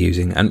product that they're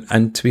using,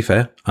 and to be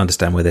fair, I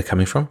understand where they're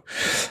coming from,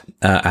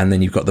 and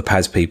then you've got the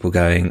PaaS people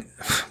going,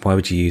 why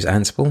would you use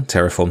Ansible?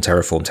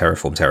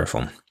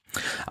 Terraform,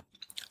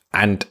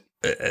 and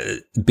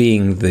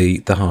being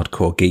the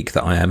hardcore geek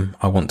that I am,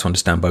 I want to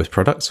understand both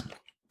products.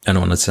 and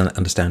I want to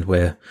understand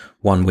where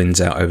one wins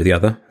out over the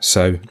other.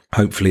 So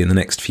hopefully in the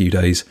next few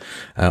days,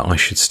 I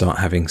should start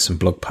having some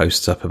blog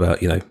posts up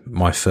about,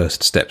 my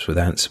first steps with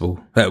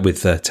Ansible,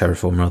 with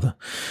Terraform rather.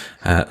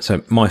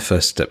 So my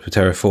first step with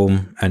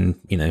Terraform, and,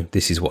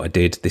 this is what I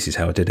did. This is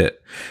how I did it.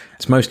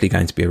 It's mostly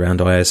going to be around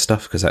IaaS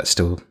stuff, because that's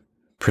still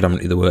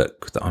predominantly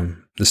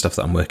the stuff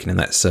that I'm working in.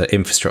 That's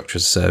infrastructure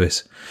as a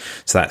service.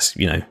 So that's,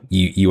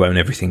 you own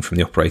everything from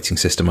the operating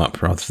system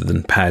up, rather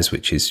than PaaS,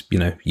 which is,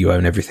 you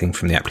own everything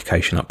from the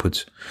application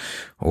upwards,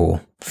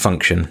 or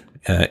function.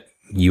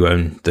 You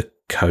own the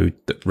code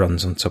that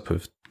runs on top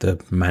of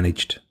the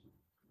managed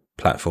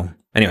platform.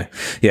 Anyway,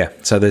 yeah.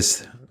 So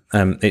there's,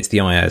 it's the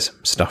IaaS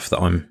stuff that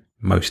I'm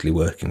mostly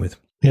working with.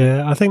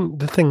 Yeah, I think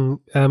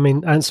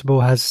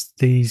Ansible has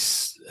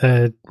these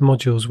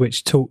modules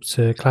which talk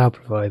to cloud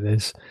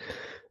providers,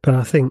 but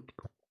I think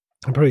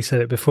I probably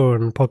said it before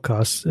on the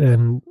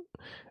podcast.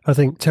 I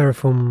think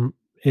Terraform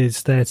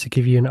is there to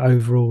give you an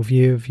overall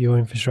view of your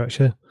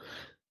infrastructure.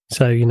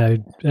 So,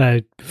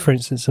 for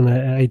instance, on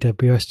an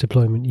AWS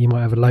deployment, you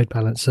might have a load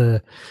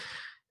balancer,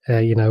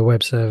 a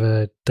web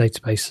server,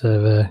 database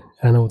server,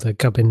 and all the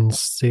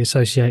gubbins, the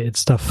associated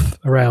stuff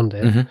around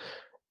it. Mm-hmm.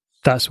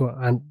 That's what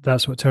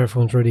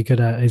Terraform's really good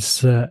at.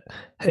 Is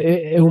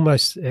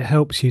it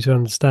helps you to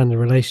understand the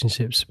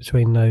relationships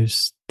between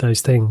those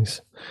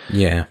things.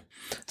 Yeah.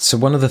 So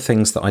one of the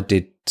things that I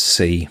did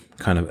see,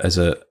 kind of as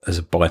a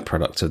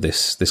byproduct of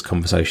this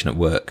conversation at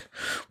work,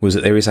 was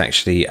that there is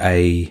actually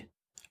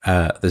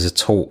there's a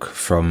talk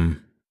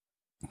from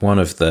one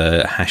of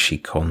the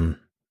HashiCon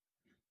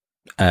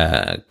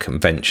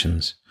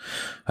conventions,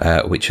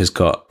 which has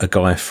got a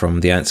guy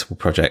from the Ansible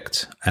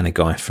project and a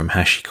guy from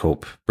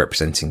HashiCorp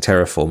representing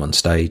Terraform on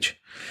stage,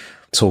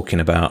 talking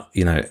about,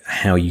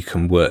 how you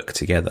can work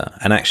together.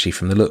 And actually,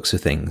 from the looks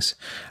of things,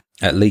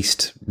 at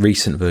least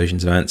recent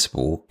versions of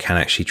Ansible can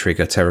actually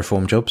trigger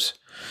Terraform jobs.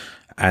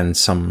 And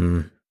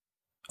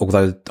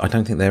although I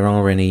don't think there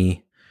are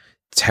any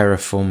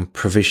Terraform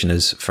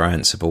provisioners for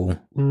Ansible.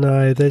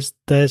 No, there's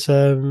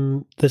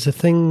a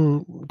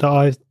thing that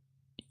I've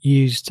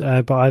used,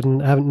 but I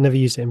haven't never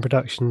used it in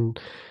production,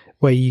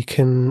 where you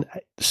can.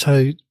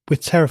 So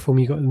with Terraform,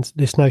 you've got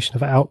this notion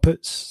of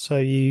outputs. So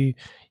you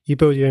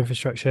build your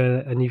infrastructure,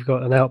 and you've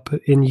got an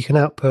output, and you can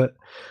output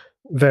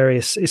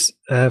various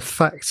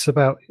facts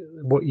about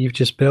what you've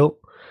just built.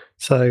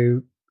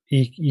 So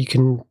you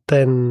can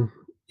then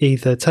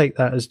either take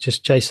that as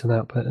just JSON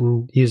output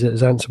and use it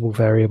as Ansible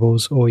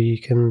variables, or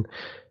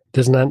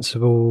there's an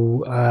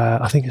Ansible,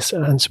 I think it's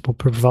an Ansible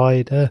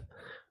provider,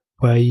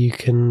 where you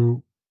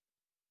can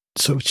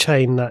sort of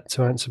chain that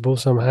to Ansible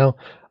somehow.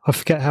 I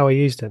forget how I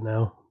used it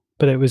now,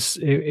 but it was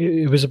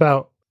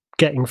about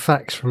getting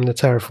facts from the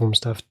Terraform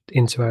stuff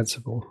into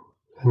Ansible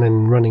and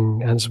then running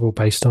Ansible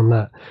based on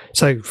that.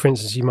 So, for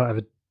instance, you might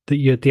have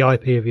the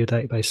IP of your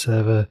database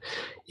server.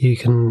 You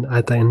can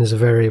add that in as a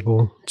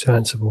variable to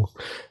Ansible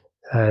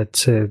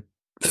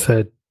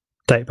for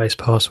database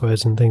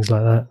passwords and things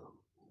like that,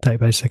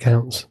 database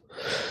accounts,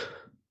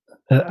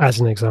 as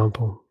an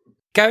example.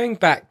 Going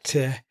back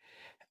to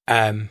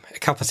a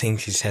couple of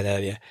things you said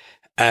earlier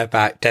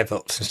about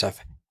DevOps and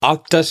stuff.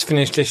 I've just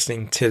finished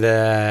listening to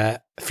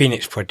the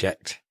Phoenix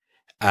project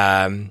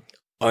on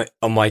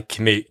my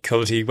commute. Because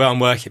obviously, where I'm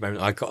working at the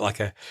moment, I've got like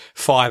a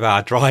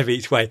 5-hour drive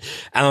each way.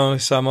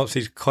 And so I'm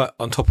obviously quite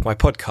on top of my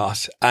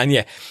podcast. And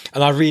yeah,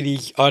 and I'd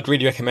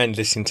really recommend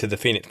listening to the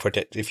Phoenix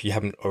project if you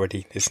haven't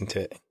already listened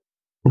to it.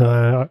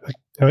 No,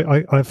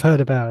 I've heard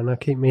about it and I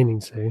keep meaning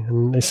to,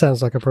 and it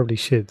sounds like I probably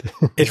should.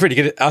 It's really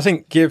good. I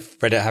think you've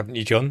read it, haven't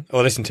you, John?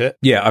 Or listened to it?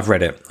 Yeah, I've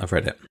read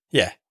it.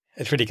 Yeah,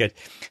 it's really good.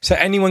 So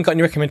anyone got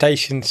any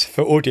recommendations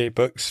for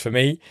audiobooks for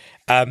me?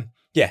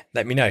 Yeah,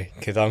 let me know,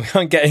 because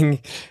I'm getting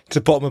to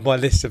the bottom of my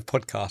list of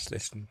podcasts to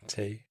listen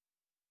to.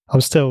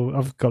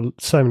 I've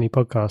got so many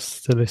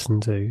podcasts to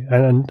listen to,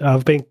 and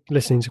I've been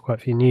listening to quite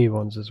a few new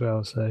ones as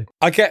well. So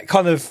I get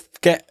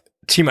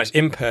too much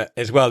input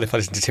as well if I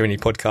listen to too many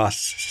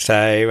podcasts.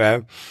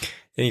 So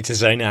you need to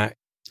zone out.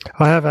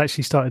 I have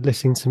actually started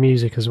listening to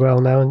music as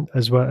well now,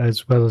 as well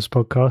as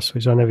podcasts,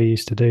 which I never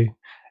used to do.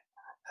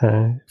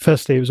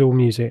 Firstly, it was all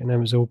music, and then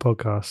it was all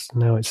podcasts.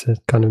 Now it's a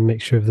kind of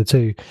mixture of the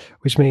two,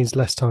 which means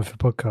less time for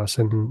podcasts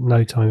and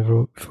no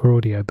time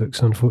for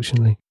audiobooks,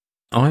 unfortunately.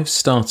 I've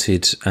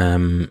started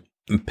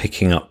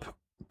picking up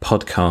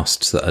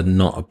podcasts that are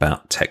not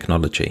about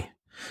technology.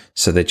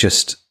 So they're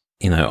just,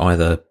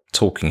 either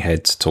talking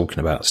heads talking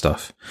about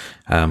stuff,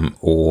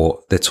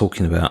 or they're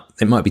talking about,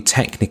 it might be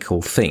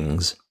technical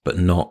things, but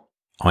not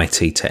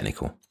IT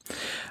technical.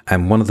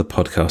 And one of the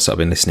podcasts I've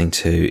been listening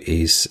to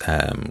is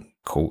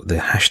called the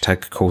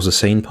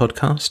 #CausAScene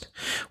podcast,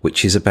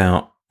 which is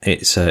about,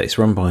 it's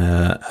run by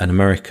an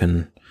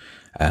American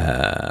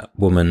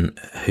woman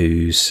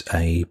who's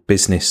a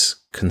business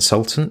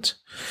consultant,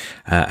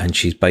 and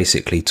she's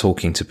basically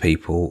talking to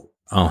people,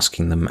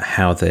 asking them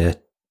how they're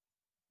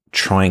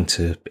trying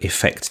to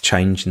effect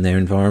change in their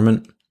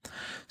environment.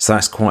 So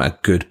that's quite a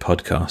good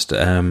podcast.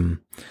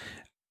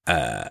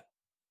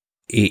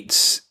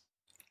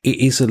 it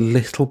is a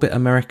little bit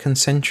American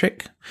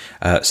centric.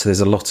 So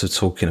there's a lot of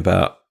talking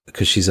about,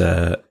 because she's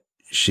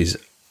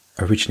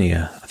originally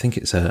I think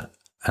it's an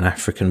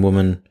African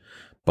woman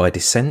by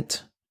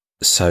descent.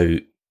 So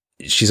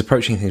she's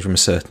approaching things from a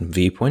certain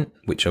viewpoint,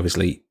 which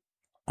obviously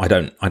I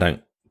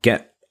don't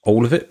get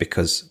all of it,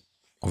 because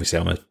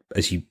obviously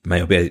as you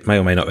may or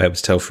may not be able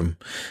to tell from,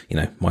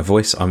 my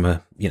voice, I'm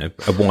a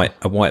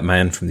white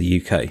man from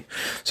the UK.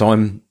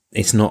 So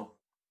it's not,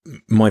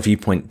 my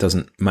viewpoint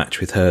doesn't match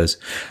with hers.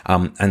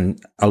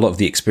 And a lot of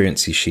the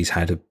experiences she's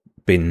had have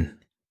been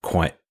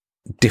quite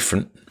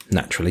different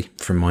naturally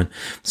from mine.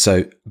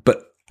 So,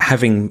 but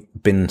having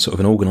been sort of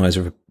an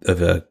organizer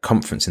of a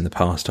conference in the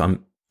past, I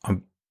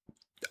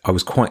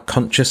was quite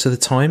conscious at the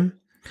time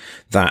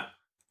that,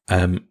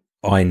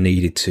 I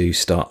needed to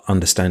start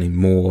understanding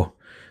more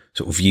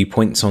sort of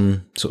viewpoints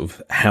on sort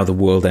of how the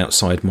world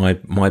outside my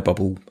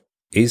bubble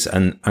is.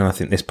 And I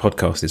think this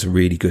podcast is a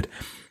really good,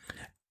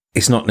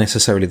 it's not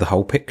necessarily the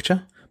whole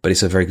picture, but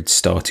it's a very good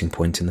starting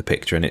point in the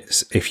picture. And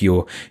it's, if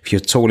you're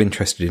at all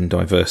interested in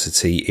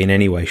diversity in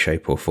any way,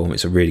 shape or form,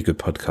 it's a really good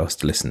podcast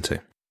to listen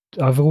to.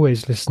 I've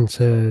always listened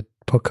to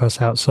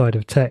podcasts outside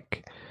of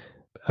tech.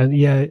 And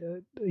yeah,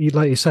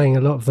 like you're saying,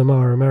 a lot of them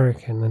are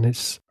American, and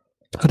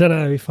I don't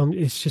know if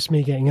it's just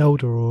me getting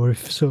older, or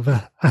if sort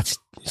of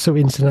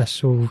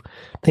international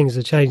things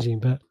are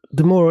changing. But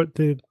the more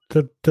the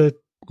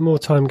more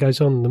time goes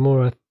on, the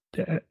more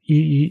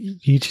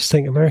you just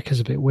think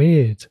America's a bit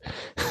weird.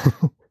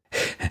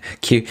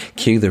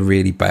 Cue the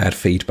really bad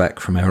feedback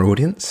from our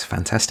audience.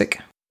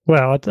 Fantastic.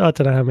 Well, I don't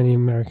know how many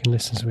American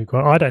listeners we've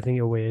got. I don't think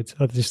you're weird.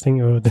 I just think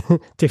you're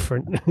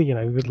different.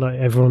 Like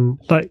everyone,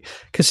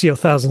 because you're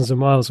thousands of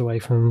miles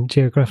away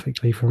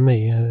geographically from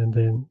me, and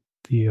then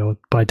you're,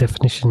 by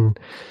definition,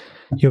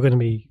 you're going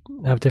to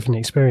have different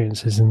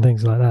experiences and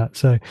things like that.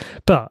 So,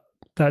 but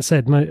that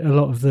said, a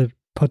lot of the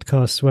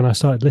podcasts, when I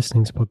started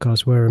listening to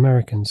podcasts, were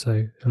American.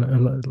 So a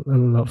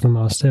lot of them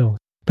are still.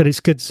 But it's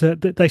good. So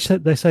they say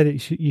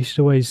that you should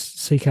always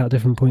seek out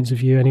different points of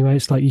view. Anyway,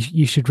 it's like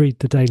you should read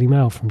the Daily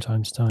Mail from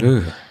time to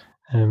time.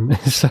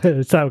 So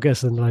that'll get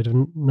us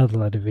another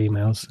load of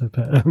emails.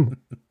 But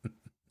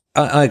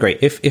I agree.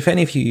 If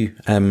any of you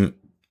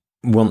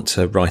want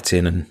to write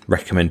in and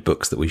recommend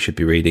books that we should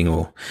be reading,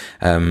 or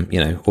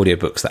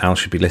audiobooks that Al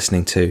should be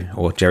listening to,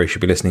 or Jerry should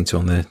be listening to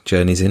on their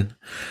journeys in,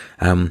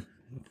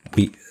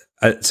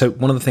 so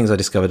one of the things I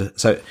discovered,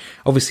 so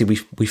obviously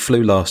we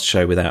flew last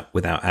show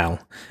without Al,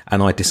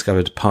 and I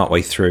discovered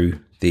partway through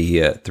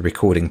the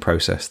recording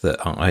process that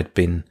I'd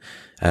been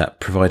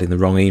providing the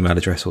wrong email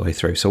address all the way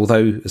through.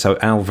 So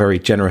Al very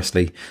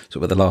generously sort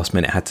of at the last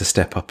minute had to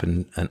step up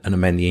and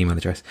amend the email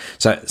address.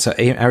 So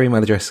our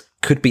email address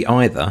could be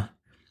either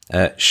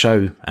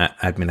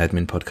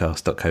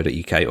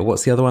show@adminadminpodcast.co.uk, or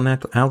what's the other one, Al?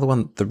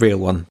 The real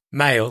one?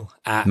 Mail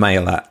at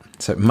mail at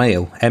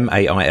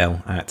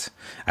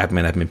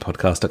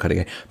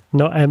adminadminpodcast.co.uk.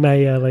 Not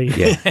MALE.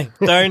 Yeah.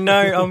 Don't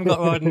know. I'm got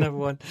to write another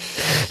one.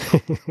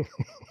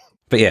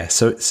 But yeah,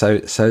 so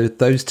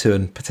those two,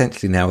 and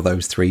potentially now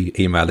those three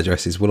email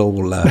addresses will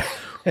all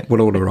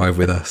arrive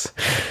with us.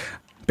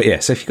 But yeah,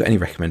 so if you've got any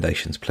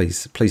recommendations,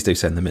 please do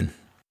send them in.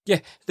 Yeah,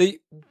 we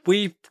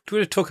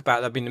want to talk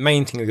about. I mean, the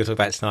main thing we're going to talk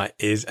about tonight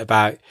is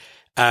about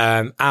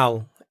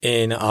Al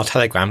in our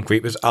Telegram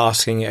group was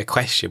asking a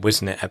question,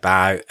 wasn't it,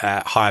 about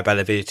high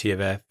availability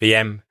of a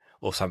VM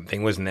or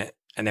something, wasn't it?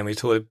 And then we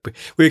were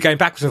going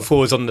backwards and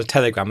forwards on the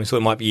Telegram. We thought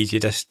it might be easier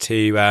just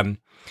to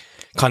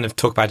kind of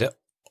talk about it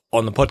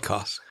on the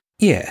podcast.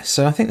 Yeah,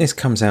 so I think this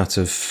comes out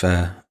of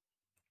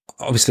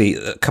obviously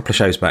a couple of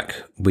shows back.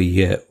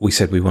 We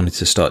said we wanted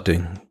to start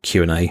doing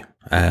Q&A,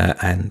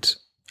 and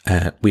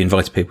we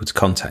invited people to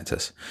contact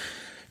us.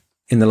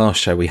 In the last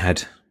show, we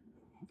had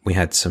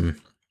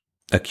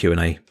a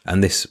Q&A,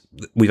 and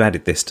we've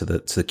added this to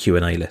the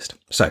Q&A list.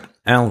 So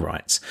Al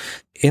writes,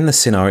 in the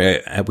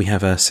scenario, we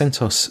have a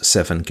CentOS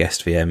 7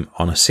 guest VM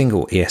on a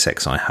single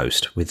ESXi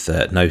host with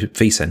no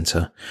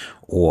vCenter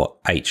or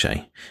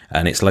HA,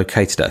 and it's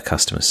located at a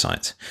customer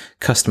site.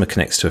 Customer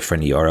connects to a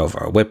friendly URL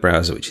via a web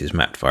browser, which is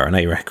mapped via an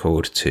A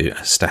record to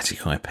a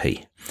static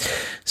IP.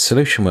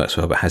 Solution works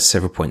well, but has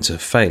several points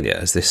of failure,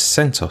 as this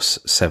CentOS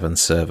 7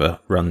 server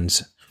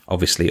runs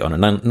obviously on a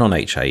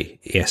non-HA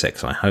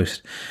ESXi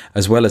host,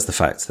 as well as the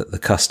fact that the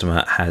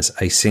customer has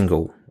a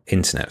single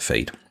internet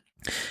feed.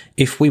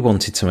 If we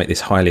wanted to make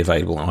this highly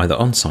available either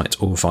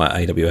on-site or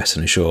via AWS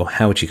and Azure,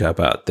 how would you go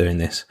about doing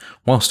this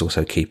whilst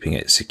also keeping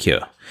it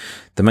secure?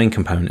 The main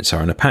components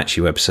are an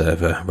Apache web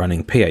server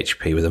running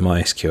PHP with a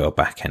MySQL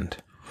backend.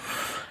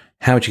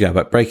 How would you go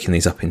about breaking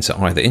these up into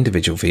either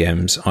individual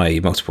VMs, i.e.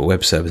 multiple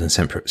web servers and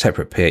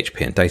separate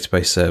PHP and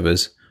database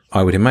servers?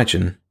 I would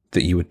imagine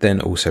that you would then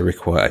also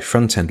require a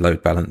front-end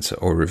load balancer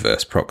or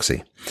reverse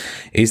proxy.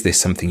 Is this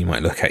something you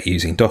might look at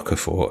using Docker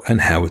for,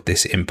 and how would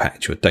this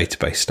impact your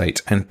database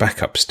state and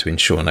backups to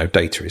ensure no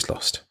data is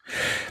lost?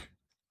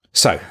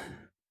 So,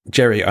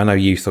 Jerry, I know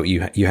you thought you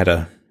had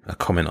a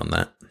comment on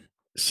that.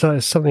 So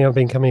something I've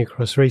been coming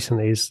across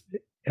recently is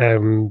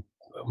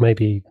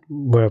maybe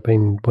where I've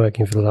been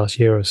working for the last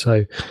year or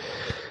so,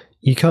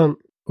 you can't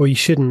or you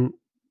shouldn't,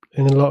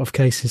 in a lot of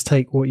cases,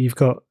 take what you've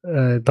got,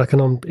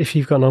 if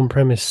you've got an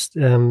on-premise,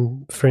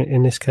 for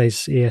in this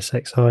case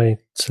ESXi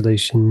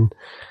solution,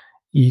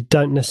 you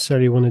don't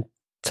necessarily want to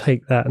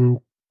take that and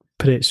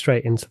put it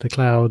straight into the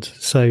cloud.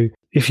 So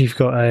if you've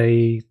got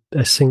a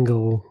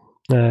single,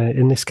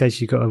 in this case,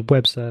 you've got a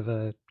web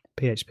server,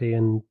 PHP,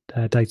 and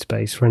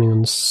database running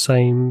on the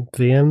same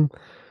VM,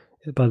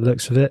 by the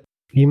looks of it,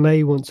 you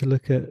may want to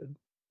look at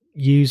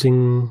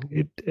using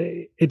it.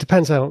 It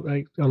depends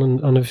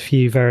on a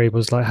few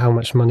variables, like how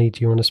much money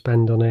do you want to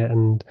spend on it,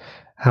 and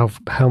how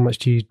much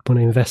do you want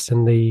to invest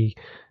in the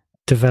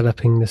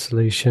developing the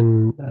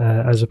solution,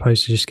 as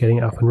opposed to just getting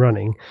it up and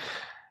running.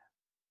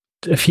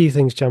 A few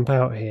things jump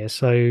out here.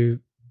 So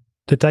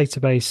the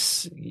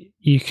database,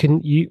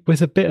 you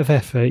with a bit of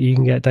effort, you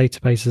can get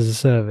database as a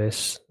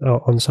service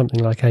on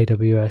something like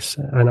AWS,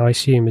 and I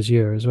assume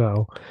Azure as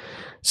well.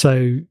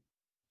 So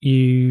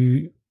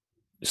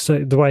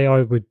the way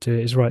I would do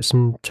it is write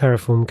some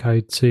Terraform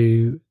code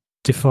to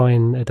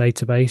define a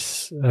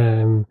database.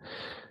 On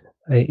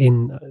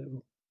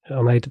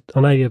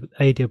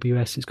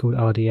AWS, it's called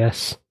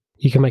RDS.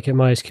 You can make it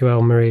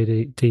MySQL,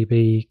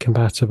 MariaDB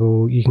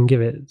compatible. You can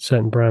give it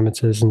certain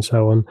parameters and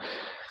so on.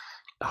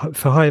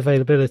 For high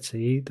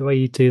availability, the way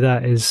you do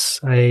that is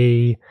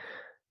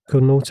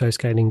called an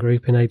auto-scaling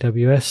group in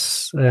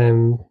AWS.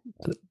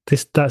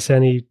 That's the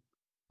only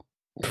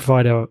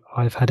provider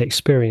I've had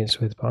experience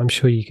with, but I'm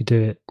sure you could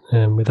do it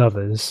with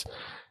others.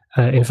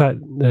 In fact,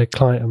 a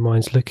client of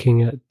mine's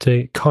looking at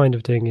doing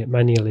it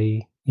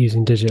manually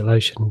using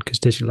DigitalOcean, because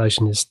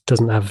DigitalOcean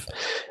doesn't have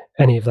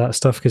any of that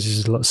stuff, because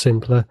it's a lot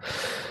simpler.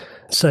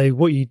 So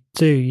what you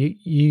do,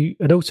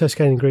 an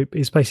auto-scaling group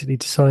is basically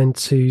designed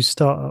to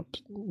start up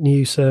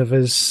new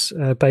servers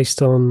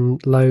based on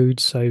load.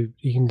 So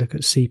you can look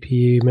at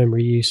CPU,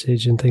 memory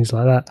usage, and things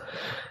like that.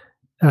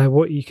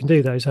 What you can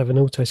do, though, is have an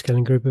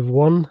auto-scaling group of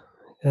one,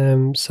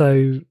 or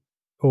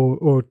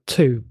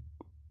two.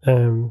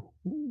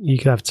 You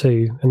could have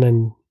two, and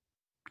then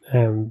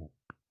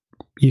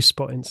use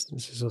spot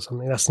instances or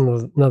something. That's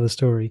another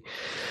story.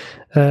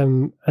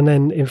 And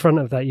then in front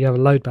of that, you have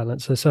a load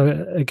balancer.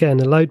 So again,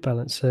 a load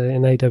balancer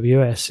in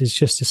AWS is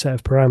just a set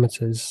of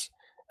parameters.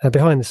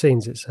 Behind the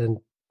scenes, it's an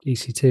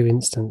EC2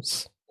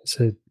 instance. It's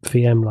a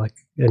VM like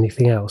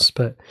anything else,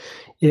 but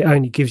it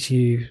only gives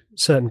you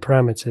certain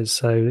parameters.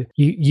 So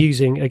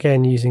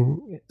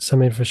using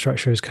some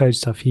infrastructure as code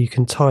stuff, you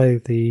can tie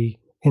the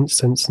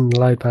instance and the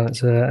load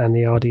balancer and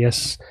the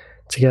RDS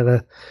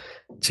together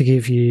to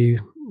give you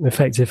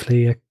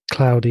effectively a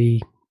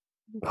cloudy,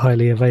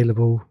 highly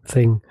available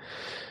thing.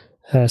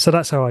 So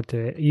that's how I do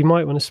it. You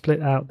might want to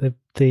split out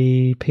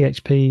the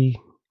PHP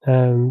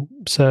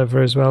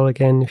server as well.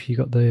 Again, if you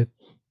got the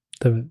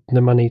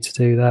money to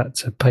do that,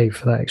 to pay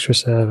for that extra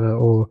server,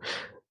 or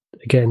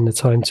again the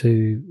time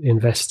to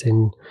invest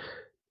in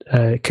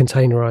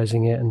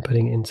containerizing it and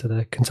putting it into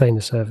the container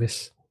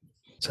service.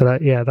 So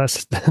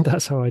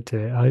that's how I do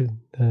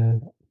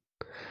it.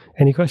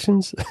 Any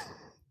questions?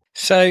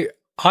 So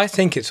I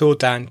think it's all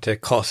down to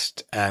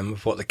cost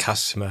of what the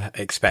customer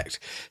expects,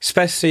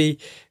 especially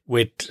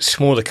with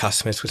smaller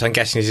customers, which I'm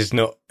guessing is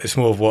not. It's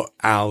more of what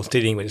Al's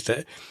dealing with.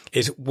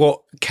 Is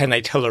what can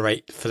they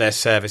tolerate for their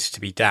service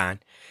to be down?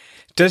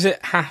 Does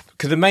it have?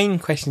 Because the main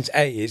question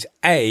is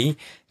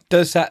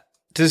does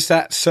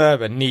that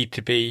server need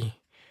to be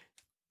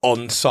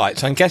on site?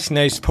 So I'm guessing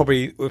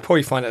we'll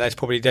probably find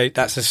out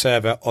that's a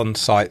server on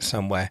site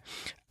somewhere.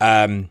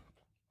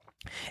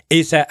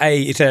 Is there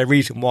a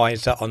reason why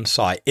is that on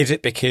site? Is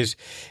it because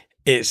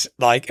it's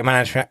like a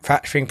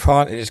manufacturing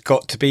plant and it's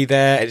got to be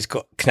there and it's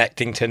got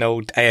connecting to an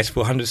old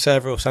AS400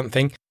 server or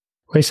something?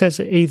 Well, it says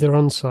either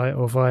on site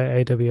or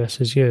via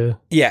AWS Azure.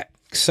 Yeah.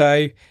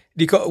 So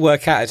you've got to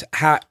work out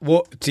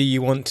what do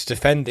you want to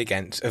defend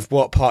against, of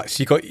what parts.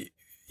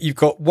 You've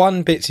got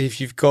one bit if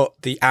you've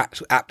got the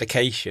actual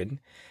application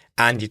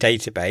and your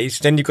database.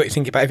 Then you've got to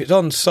think about if it's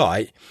on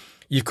site,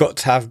 you've got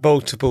to have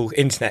multiple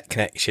internet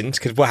connections,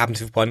 because what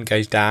happens if one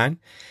goes down?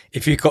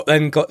 If you've got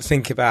to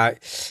think about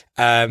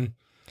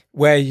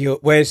where's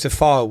the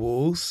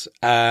firewalls.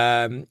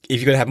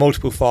 If you're going to have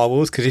multiple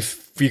firewalls, because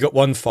if you've got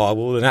one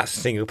firewall, then that's a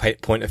single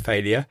point of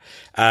failure.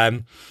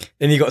 Then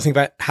you've got to think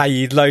about how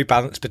you load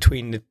balance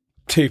between the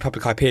two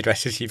public IP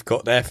addresses you've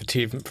got there for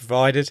two different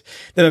providers.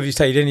 Then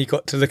obviously you've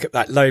got to look at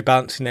that load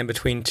balancing then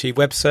between two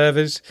web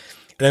servers.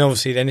 And then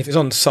obviously if it's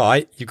on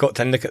site, you've got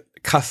to then look at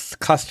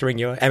clustering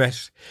your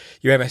MS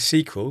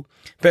SQL.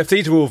 But if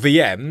these are all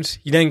VMs,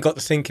 you then got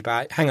to think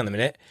about, hang on a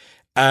minute,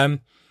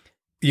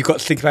 you've got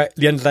to think about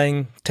the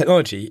underlying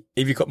technology.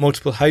 If you've got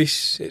multiple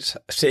hosts, it's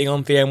sitting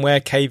on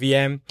VMware,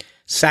 KVM,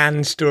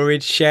 SAN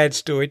storage, shared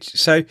storage.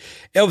 So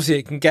obviously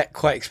it can get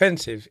quite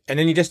expensive. And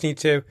then you just need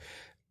to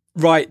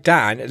write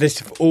down a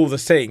list of all the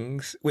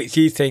things which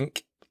you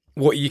think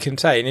what you can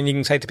say. And then you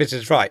can say to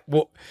business, right,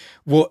 what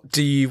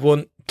do you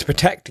want to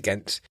protect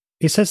against?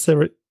 It says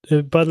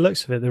by the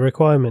looks of it, the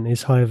requirement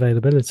is high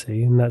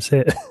availability, and that's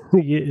it.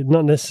 You're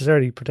not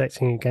necessarily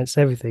protecting against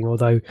everything,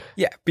 although...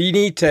 Yeah, but you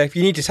need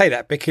to say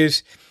that,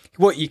 because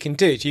what you can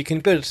do is you can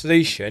build a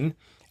solution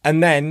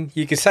And then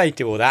you can say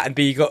do all that, and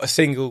you got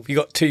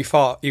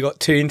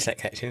two internet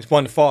connections,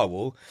 one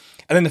firewall,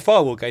 and then the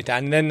firewall go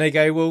down, and then they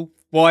go, well,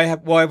 why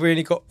have we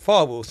only got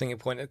firewall single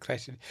point of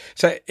question?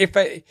 So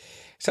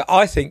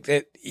I think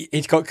that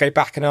he's got to go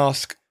back and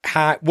ask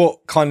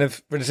what kind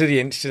of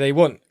resilience do they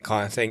want,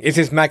 kind of thing. Is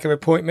this MAGA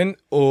appointment,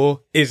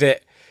 or is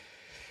it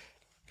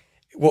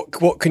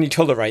what can you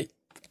tolerate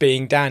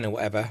being down or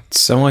whatever?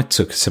 So I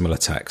took a similar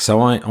tack.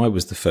 So I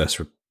was the first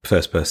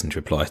person to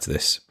reply to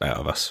this out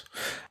of us.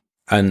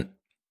 And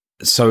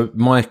so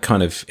my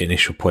kind of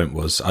initial point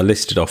was I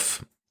listed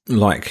off,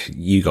 like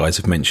you guys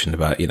have mentioned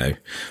about,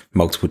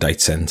 multiple data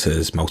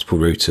centers, multiple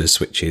routers,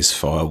 switches,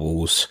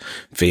 firewalls,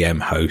 VM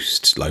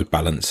hosts, load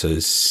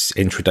balancers,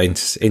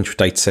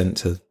 intra-data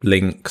center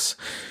links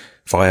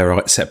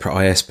via separate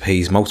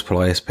ISPs, multiple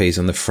ISPs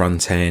on the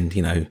front end,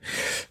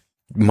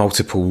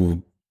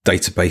 multiple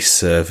database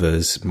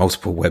servers,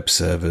 multiple web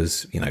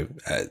servers,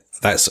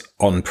 that's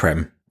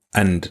on-prem.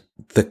 And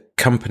the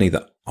company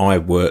that I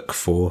work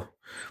for,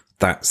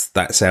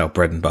 that's our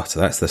bread and butter.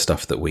 That's the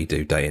stuff that we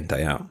do day in,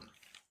 day out.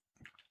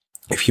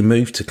 If you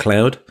move to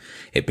cloud,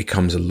 it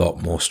becomes a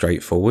lot more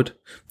straightforward.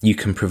 You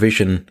can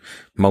provision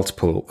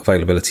multiple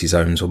availability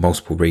zones or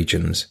multiple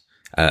regions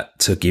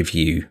to give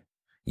you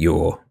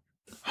your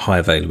high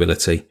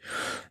availability.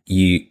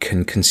 You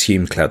can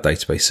consume cloud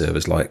database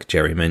servers like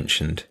Jerry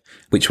mentioned,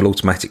 which will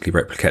automatically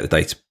replicate the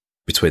data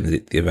between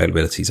the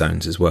availability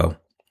zones as well.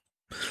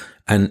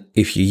 And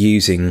if you're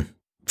using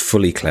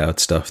fully cloud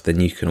stuff, then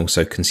you can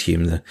also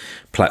consume the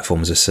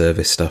platform as a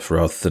service stuff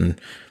rather than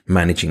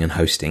managing and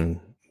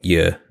hosting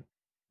your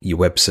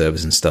web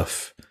servers and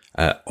stuff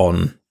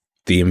on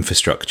the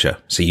infrastructure.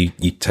 So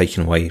you're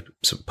taking away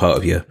part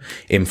of your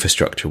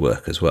infrastructure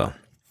work as well.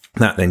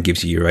 That then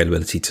gives you your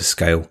availability to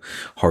scale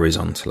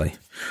horizontally.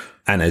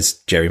 And as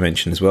Jerry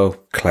mentioned as well,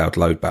 cloud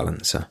load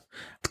balancer.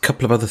 A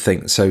couple of other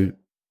things. So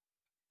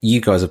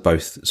you guys have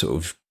both sort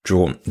of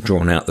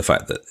drawn out the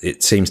fact that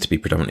it seems to be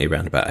predominantly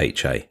around about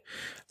HA.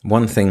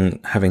 One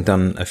thing, having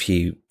done a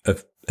few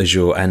of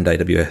Azure and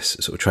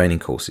AWS sort of training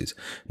courses,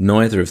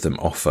 neither of them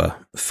offer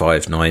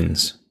 5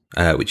 nines,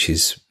 which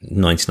is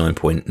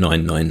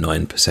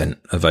 99.999%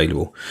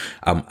 available,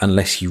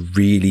 unless you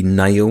really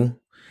nail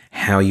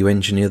how you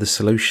engineer the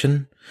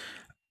solution.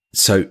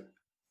 So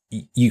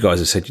you guys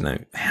have said,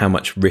 how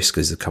much risk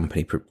is the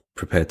company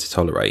prepared to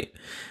tolerate?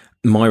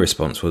 My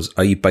response was,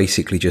 are you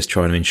basically just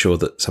trying to ensure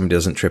that somebody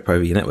doesn't trip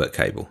over your network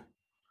cable?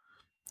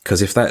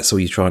 Because if that's all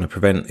you're trying to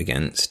prevent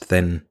against,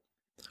 then,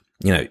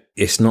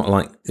 it's not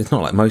like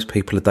most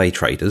people are day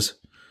traders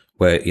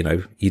where,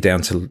 you're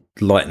down to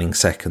lightning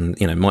second,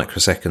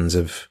 microseconds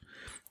of,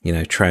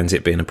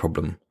 transit being a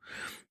problem.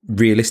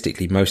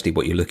 Realistically, mostly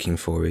what you're looking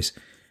for is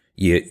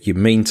your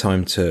mean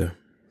time to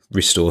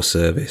restore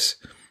service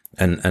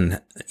and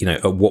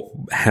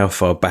how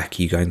far back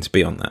are you going to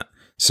be on that?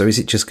 So is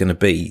it just going to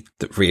be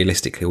that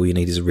realistically all you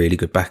need is a really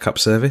good backup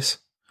service?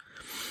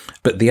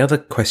 But the other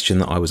question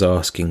that I was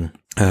asking,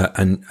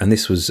 and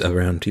this was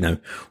around,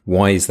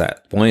 why is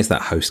that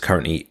host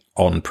currently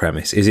on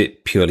premise? Is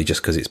it purely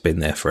just because it's been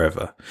there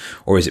forever?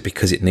 Or is it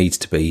because it needs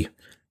to be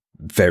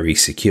very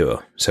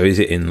secure? So is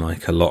it in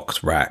like a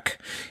locked rack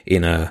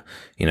in a,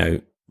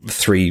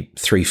 3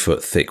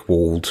 foot thick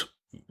walled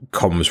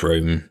comms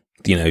room,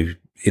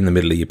 in the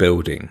middle of your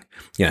building?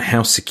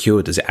 How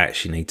secure does it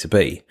actually need to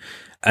be?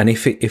 And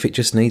if it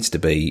just needs to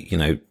be,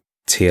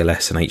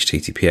 TLS and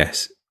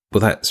HTTPS,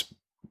 well,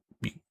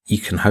 you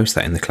can host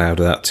that in the cloud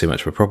without too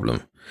much of a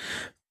problem.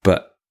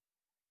 But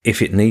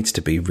if it needs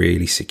to be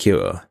really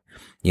secure,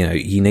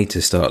 you need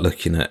to start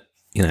looking at,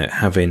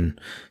 having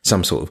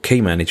some sort of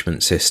key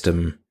management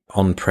system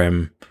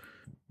on-prem,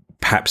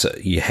 perhaps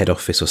at your head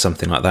office or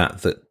something like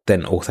that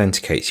then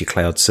authenticates your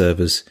cloud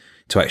servers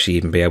to actually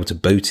even be able to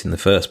boot in the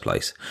first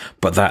place.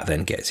 But that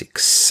then gets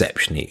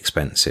exceptionally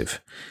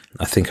expensive.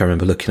 I think I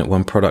remember looking at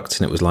one product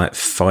and it was like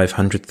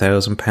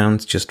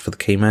 £500,000 just for the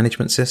key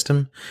management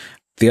system.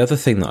 The other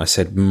thing that I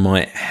said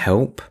might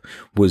help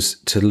was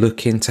to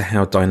look into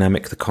how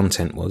dynamic the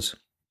content was.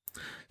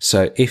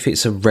 So if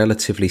it's a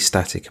relatively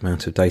static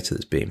amount of data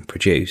that's being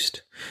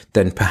produced,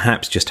 then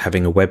perhaps just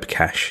having a web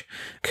cache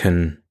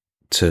can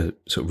to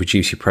sort of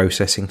reduce your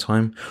processing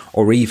time,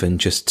 or even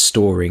just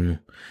storing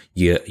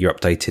your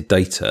updated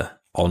data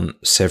on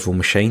several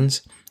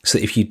machines. So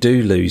that if you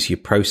do lose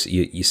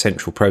your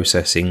central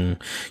processing,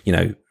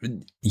 your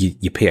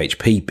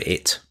PHP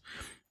bit,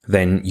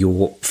 then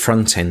your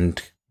front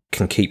end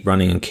can keep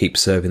running and keep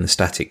serving the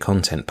static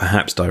content,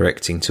 perhaps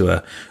directing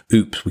to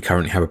oops, we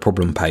currently have a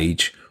problem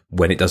page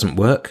when it doesn't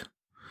work.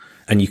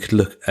 And you could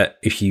look at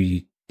if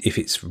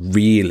it's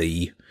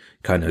really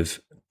kind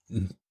of,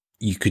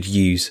 you could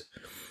use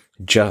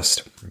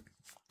just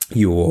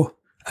your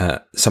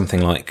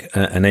something like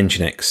an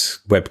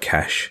Nginx web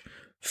cache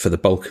for the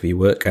bulk of your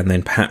work, and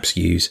then perhaps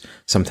use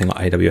something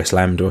like AWS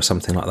Lambda or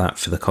something like that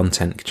for the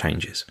content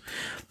changes.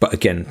 But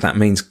again, that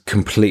means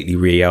completely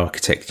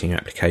re-architecting your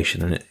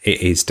application, and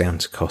it is down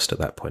to cost at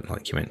that point,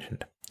 like you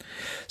mentioned.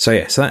 So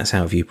that's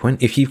our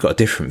viewpoint. If you've got a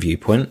different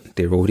viewpoint,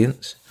 dear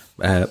audience,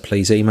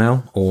 please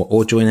email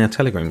or join our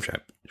Telegram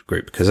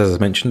group, because as I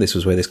mentioned, this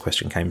was where this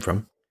question came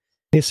from.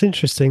 It's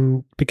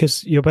interesting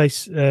because you're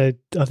I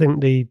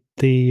think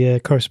the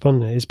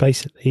correspondent is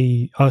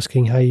basically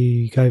asking how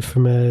you go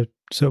from a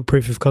sort of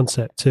proof of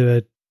concept to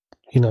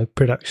a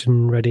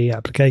production ready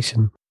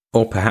application,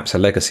 or perhaps a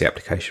legacy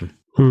application.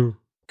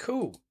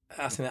 Cool.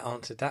 I think that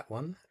answered that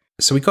one.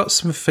 So we got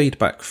some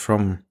feedback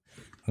from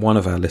one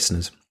of our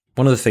listeners.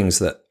 One of the things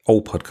that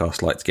all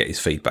podcasts like to get is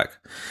feedback.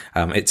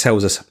 It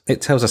tells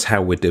us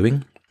how we're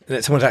doing.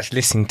 That someone's actually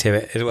listening to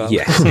it as well.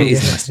 Yes, it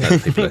is nice to know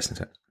that people listen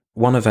to it.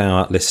 One of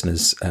our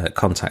listeners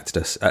contacted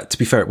us. To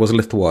be fair, it was a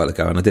little while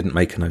ago, and I didn't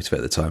make a note of it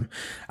at the time,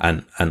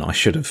 and I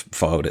should have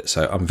filed it.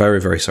 So I'm very,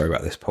 very sorry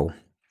about this, Paul.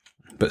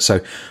 But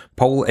so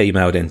Paul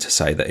emailed in to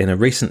say that in a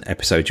recent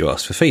episode you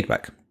asked for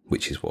feedback,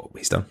 which is what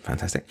he's done.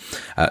 Fantastic.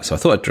 So I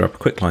thought I'd drop a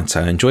quick line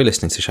saying I enjoy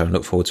listening to the show and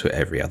look forward to it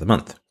every other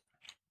month.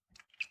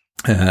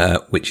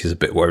 Which is a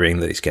bit worrying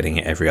that he's getting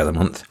it every other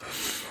month.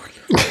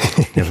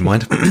 Never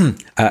mind.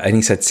 And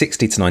he said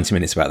 60 to 90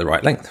 minutes about the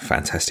right length.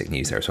 Fantastic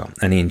news there as well.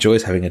 And he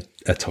enjoys having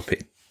a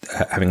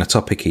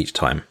topic each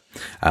time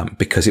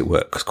because it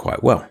works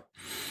quite well.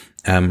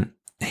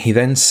 He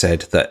then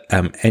said that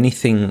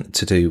anything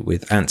to do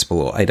with Ansible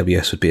or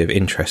AWS would be of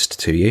interest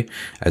to you,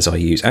 as I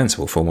use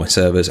Ansible for my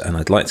servers, and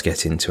I'd like to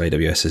get into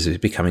AWS as it's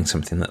becoming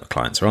something that the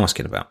clients are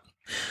asking about.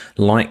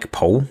 Like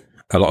Paul,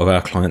 a lot of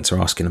our clients are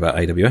asking about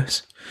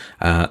AWS,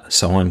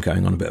 so I'm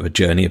going on a bit of a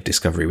journey of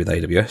discovery with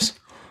AWS.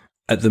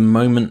 At the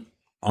moment,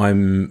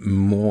 I'm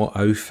more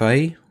au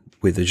fait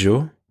with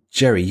Azure.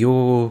 Jerry,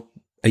 are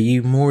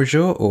you more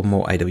Azure or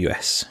more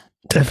AWS?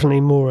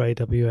 Definitely more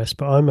AWS,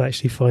 but I'm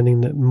actually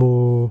finding that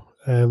more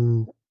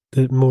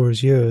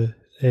Azure.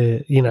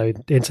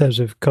 In terms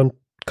of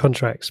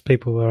contracts,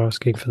 people are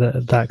asking for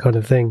that kind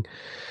of thing.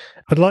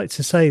 I'd like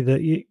to say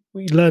that you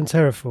learn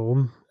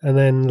Terraform and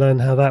then learn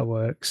how that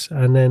works,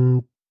 and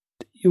then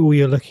all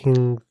you're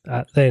looking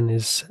at then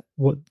is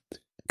what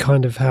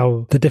kind of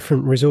how the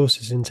different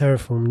resources in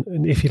Terraform,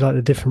 if you like,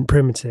 the different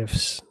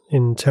primitives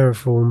in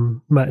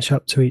Terraform match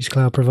up to each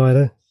cloud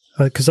provider,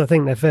 because I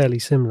think they're fairly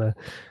similar.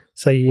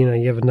 So you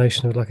have a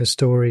notion of like a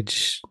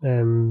storage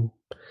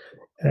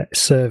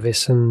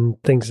service and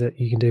things that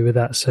you can do with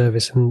that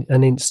service, and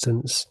an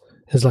instance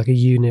as like a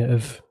unit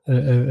of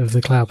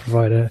the cloud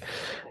provider,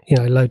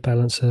 load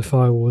balancer,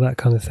 firewall, that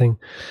kind of thing.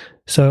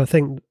 So I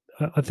think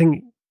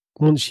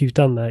once you've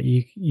done that,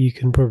 you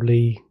can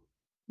probably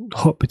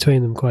hop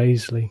between them quite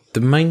easily. The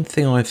main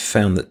thing I've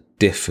found that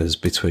differs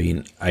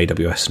between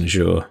AWS and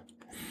Azure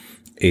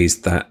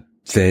is that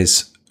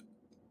there's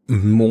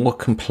more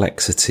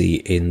complexity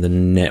in the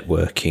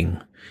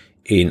networking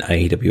in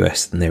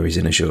AWS than there is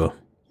in Azure.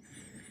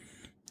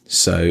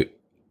 So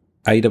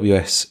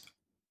AWS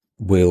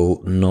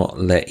will not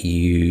let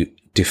you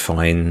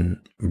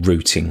define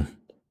routing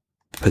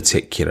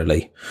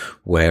particularly,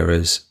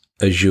 whereas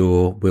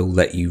Azure will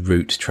let you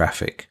route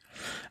traffic.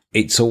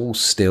 It's all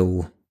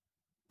still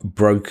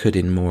brokered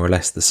in more or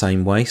less the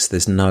same way.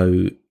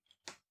 So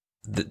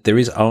there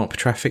is ARP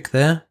traffic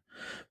there,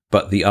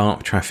 but the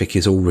ARP traffic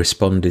is all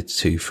responded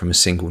to from a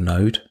single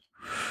node,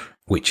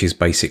 which is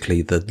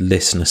basically the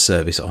listener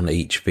service on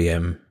each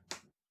VM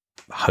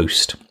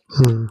host.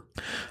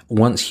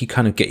 Once you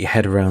kind of get your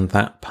head around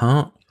that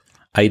part,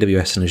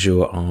 AWS and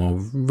Azure are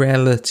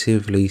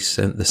relatively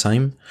the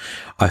same.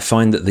 I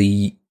find that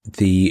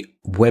the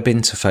web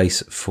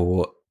interface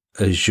for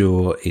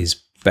Azure is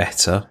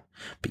better,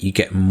 but you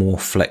get more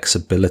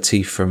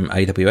flexibility from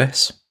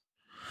AWS.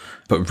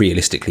 But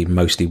realistically,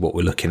 mostly what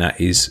we're looking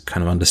at is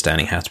kind of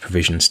understanding how to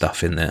provision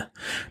stuff in there.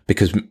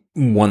 Because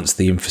once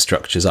the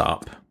infrastructure's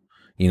up,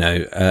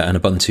 an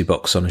Ubuntu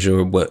box on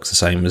Azure works the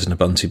same as an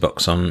Ubuntu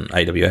box on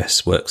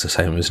AWS, works the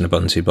same as an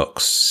Ubuntu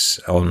box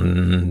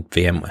on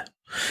VMware.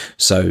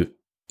 So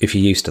if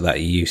you're used to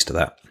that, you're used to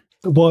that.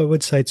 What I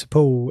would say to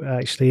Paul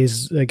actually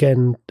is,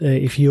 again,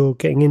 if you're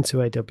getting into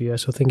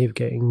AWS or thinking of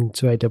getting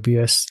into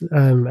AWS,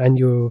 and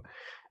you're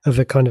of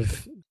a kind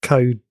of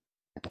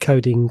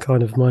coding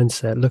kind of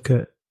mindset, look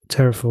at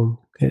Terraform.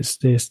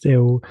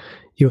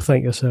 You'll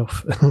thank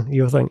yourself.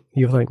 you'll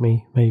thank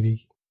me,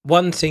 maybe.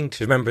 One thing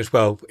to remember as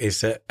well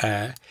is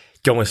that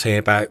John was saying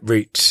about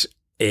routes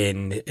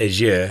in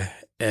Azure.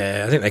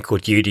 I think they're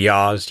called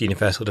UDRs,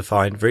 Universal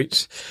Defined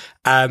Routes.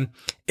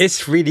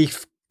 It's really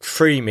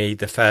threw me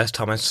the first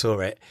time I saw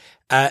it.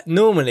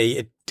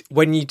 Normally,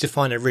 when you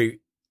define a route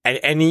and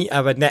any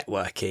other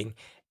networking,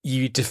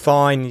 you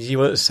want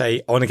to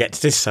say, I want to get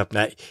to this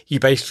subnet. You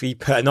basically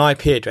put an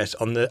IP address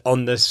on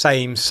the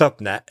same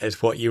subnet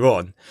as what you're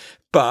on.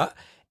 But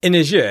in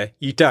Azure,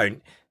 you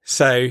don't.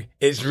 So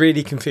it's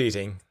really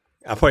confusing.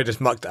 I probably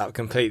just mucked it up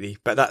completely,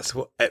 but that's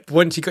what.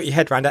 Once you got your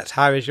head around, that's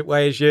how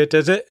Azure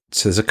does it.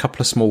 So there's a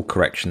couple of small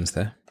corrections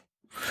there.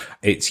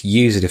 It's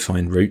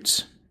user-defined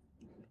routes,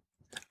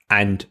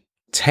 and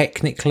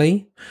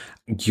technically,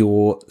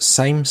 your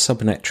same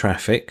subnet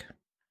traffic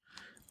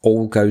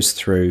all goes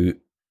through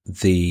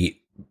the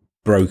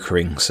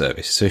brokering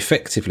service. So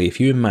effectively, if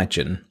you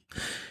imagine,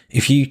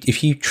 if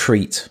you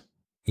treat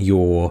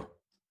your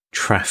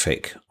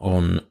traffic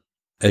on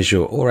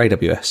Azure or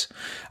AWS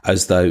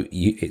as though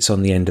it's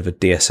on the end of a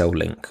DSL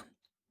link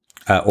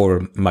or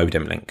a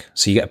modem link.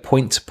 So you get a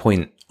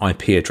point-to-point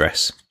IP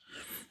address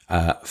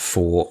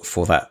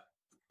for that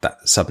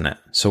subnet.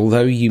 So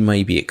although you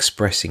may be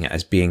expressing it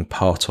as being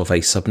part of a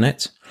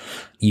subnet,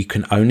 you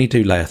can only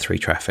do layer 3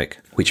 traffic,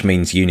 which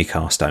means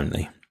unicast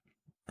only.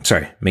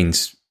 Sorry,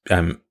 means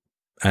there's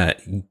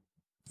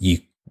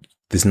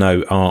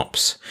no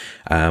ARPs,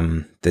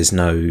 there's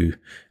no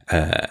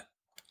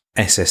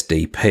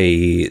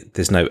SSDP,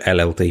 there's no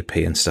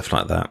LLDP and stuff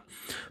like that.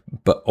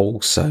 But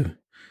also,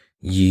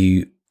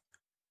 you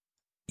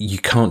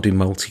can't do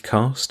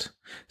multicast,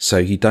 so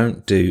you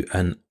don't do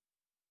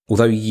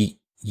although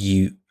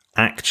you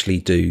actually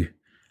do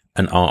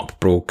an ARP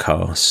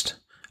broadcast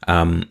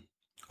on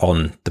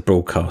the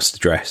broadcast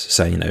address,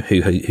 saying,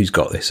 who's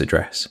got this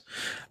address.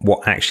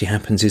 What actually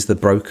happens is the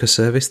broker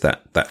service,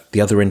 that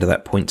the other end of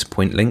that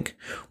point-to-point link,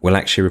 will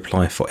actually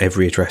reply for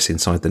every address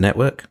inside the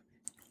network,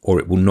 or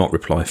it will not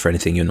reply for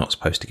anything you're not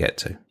supposed to get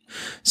to.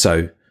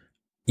 So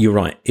you're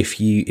right. If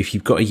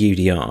you've got a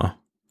UDR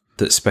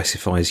that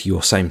specifies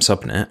your same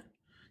subnet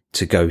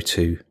to go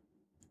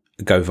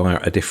via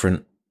a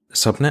different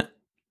subnet,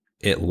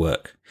 it'll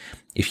work.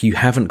 If you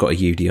haven't got a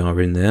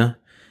UDR in there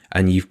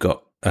and you've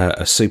got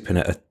a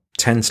SuperNet, a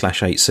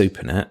 10/8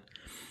 SuperNet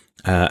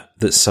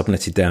that's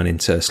subnetted down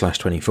into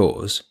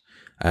 /24s,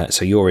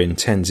 so you're in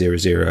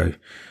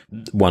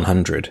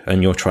 10.0.0.100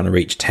 and you're trying to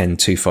reach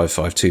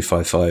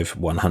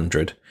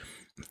 10.255.255.100,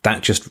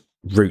 that just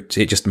routes,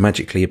 it just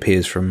magically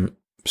appears from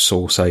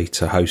source A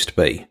to host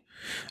B,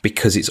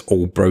 because it's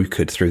all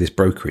brokered through this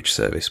brokerage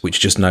service, which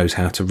just knows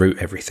how to route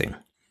everything.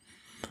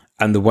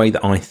 And the way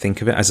that I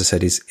think of it, as I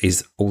said,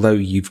 is although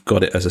you've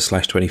got it as a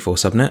 /24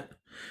 subnet,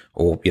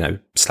 or,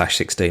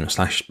 /16 or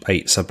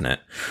 /8 subnet,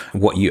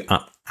 what you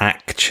are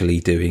actually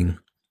doing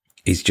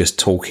is just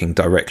talking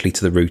directly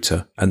to the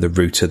router, and the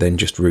router then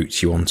just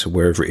routes you onto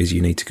wherever it is you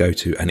need to go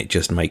to, and it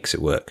just makes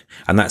it work.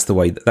 And that's the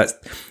way that's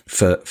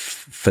for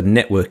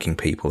networking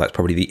people, that's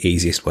probably the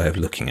easiest way of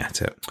looking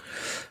at it.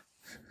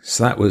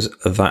 So that was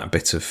that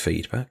bit of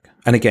feedback.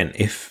 And again,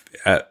 if,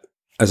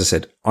 as I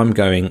said, I'm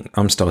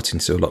starting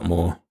to do a lot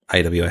more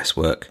AWS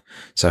work.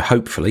 So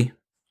hopefully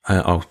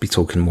I'll be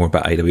talking more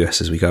about AWS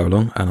as we go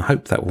along, and I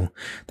hope that will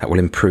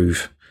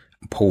improve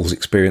Paul's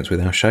experience with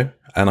our show.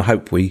 And I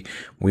hope we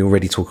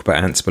already talk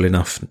about Ansible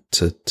enough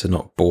to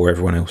not bore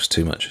everyone else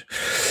too much.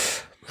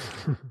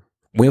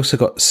 We also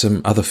got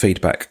some other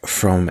feedback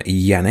from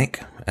Yannick,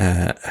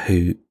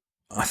 who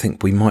I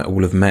think we might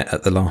all have met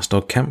at the last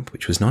Odd Camp,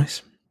 which was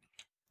nice.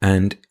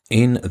 And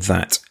in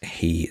that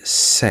he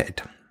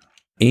said,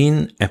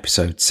 in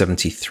episode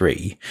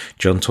 73,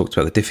 John talked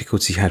about the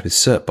difficulties he had with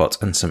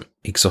certbot and some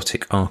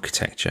exotic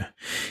architecture.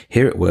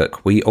 Here at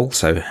work, we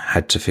also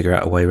had to figure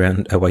out a way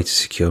to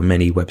secure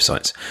many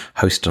websites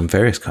hosted on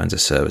various kinds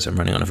of servers and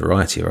running on a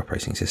variety of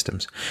operating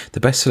systems. The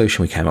best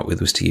solution we came up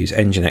with was to use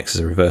Nginx as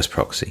a reverse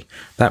proxy.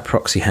 That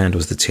proxy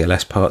handles the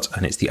TLS part,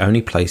 and it's the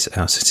only place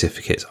our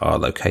certificates are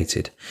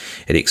located.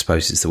 It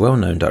exposes the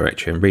well-known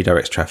directory and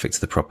redirects traffic to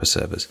the proper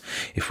servers.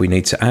 If we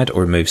need to add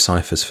or remove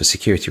ciphers for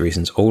security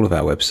reasons, all of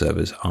our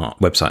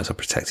websites are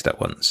protected at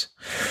once.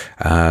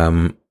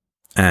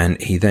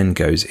 And he then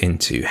goes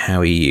into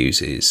how he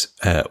uses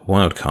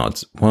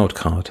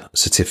wildcard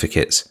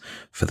certificates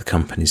for the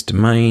company's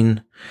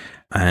domain.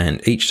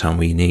 And each time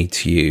we need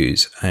to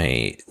use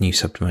a new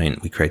subdomain,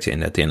 we create it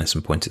in our DNS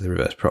and point to the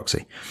reverse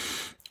proxy.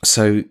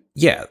 So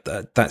yeah,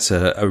 that's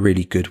a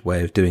really good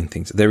way of doing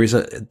things. There is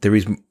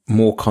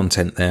more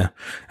content there,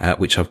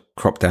 which I've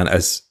cropped down.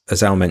 As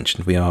Al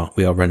mentioned, we are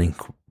running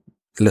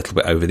a little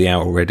bit over the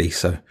hour already.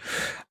 So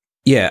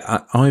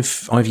yeah,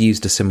 I've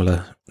used a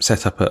similar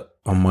setup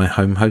on my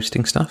home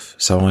hosting stuff.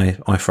 So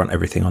I front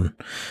everything on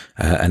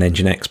an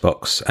Nginx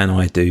box, and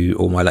I do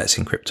all my Let's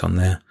Encrypt on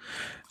there.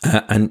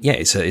 And yeah,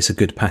 it's a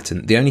good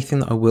pattern. The only thing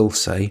that I will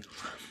say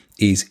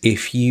is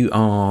if you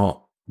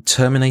are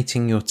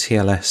terminating your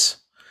TLS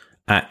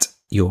at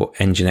your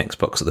Nginx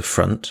box at the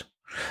front,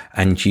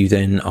 and you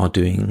then are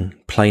doing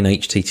plain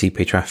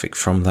HTTP traffic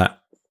from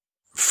that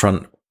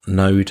front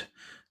node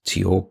to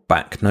your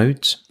back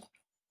nodes,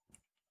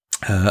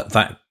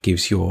 that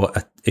gives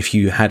if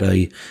you had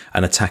an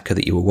attacker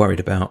that you were worried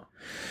about,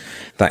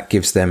 that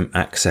gives them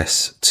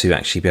access to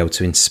actually be able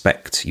to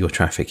inspect your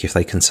traffic if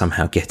they can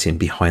somehow get in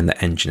behind the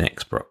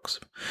Nginx box.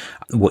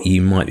 What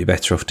you might be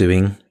better off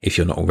doing, if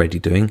you're not already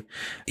doing,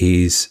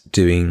 is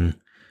doing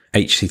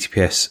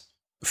HTTPS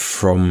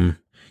from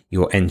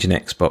your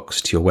Nginx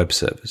box to your web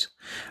servers.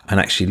 And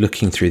actually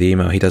looking through the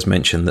email, he does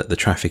mention that the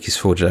traffic is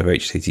forwarded over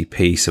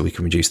HTTP so we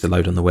can reduce the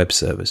load on the web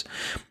servers.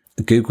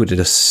 Google did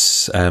a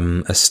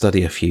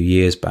study a few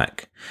years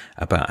back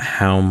about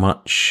how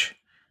much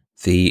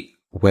the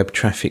web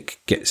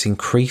traffic gets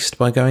increased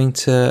by going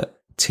to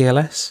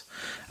TLS.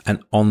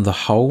 And on the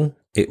whole,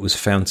 it was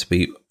found to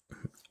be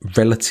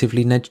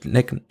relatively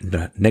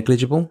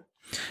negligible,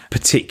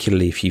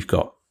 particularly if you've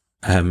got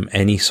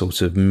any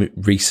sort of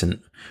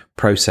recent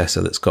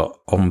processor that's got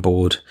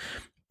onboard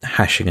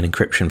hashing and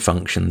encryption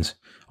functions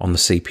on the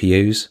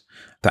CPUs.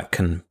 that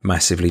can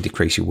massively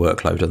decrease your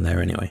workload on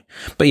there anyway.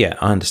 But yeah,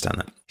 I understand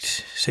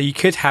that. So you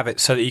could have it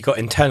so that you got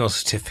internal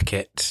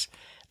certificates,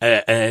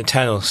 an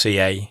internal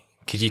CA,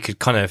 because you could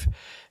kind of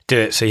do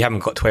it so you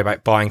haven't got to worry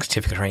about buying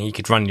certificate or anything. You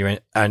could run your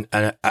and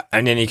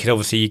then you could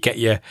obviously get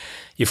your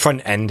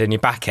front end and your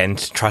back end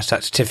to trust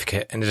that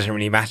certificate, and it doesn't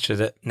really matter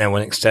that no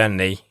one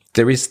externally.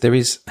 There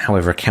is,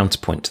 however, a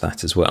counterpoint to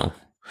that as well,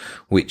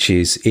 which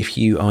is if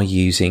you are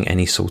using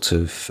any sort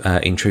of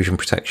intrusion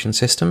protection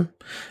system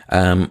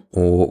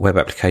or web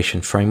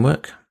application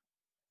framework,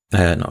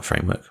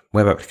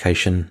 web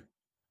application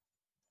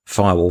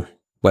firewall,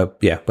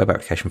 web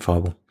application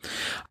firewall,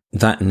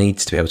 that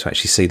needs to be able to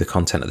actually see the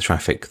content of the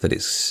traffic that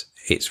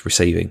it's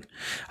receiving,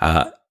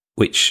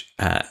 which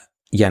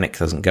Yannick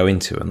doesn't go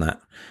into on that.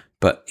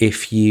 But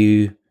if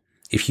you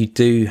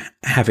do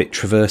have it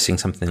traversing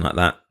something like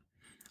that,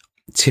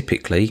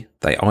 typically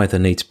they either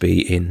need to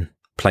be in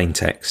plain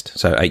text,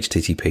 so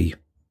HTTP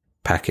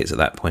packets at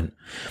that point,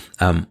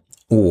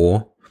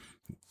 or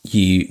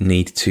you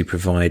need to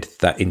provide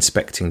that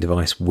inspecting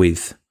device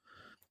with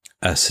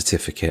a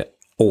certificate,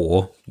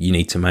 or you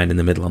need to man in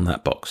the middle on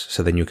that box.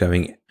 So then you're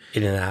going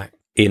in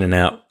and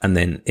out, and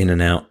then in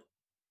and out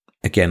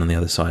again on the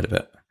other side of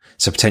it.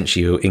 So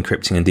potentially you're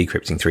encrypting and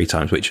decrypting 3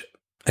 times, which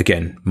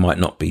again might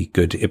not be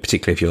good,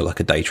 particularly if you're like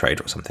a day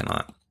trader or something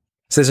like that.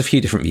 So there's a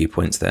few different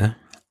viewpoints there.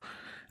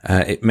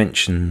 It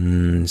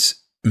mentions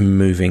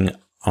moving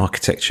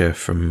architecture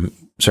from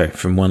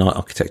one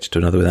architecture to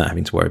another without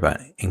having to worry about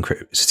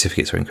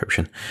certificates or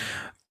encryption.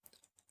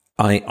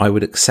 I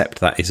would accept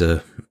that is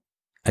a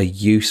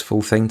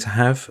useful thing to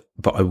have,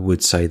 but I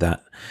would say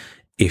that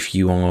if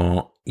you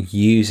are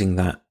using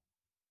that,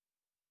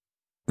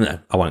 no,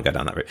 I won't go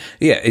down that route.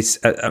 Yeah, it's.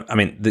 I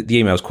mean, the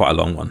email is quite a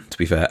long one, to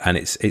be fair, and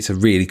it's a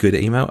really good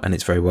email and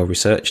it's very well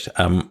researched.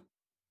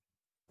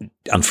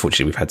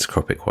 Unfortunately, we've had to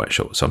crop it quite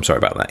short, so I'm sorry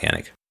about that,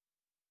 Yannick.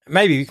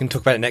 Maybe we can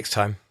talk about it next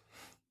time.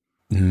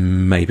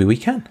 Maybe we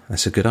can.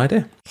 That's a good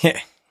idea. Yeah.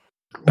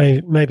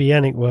 Maybe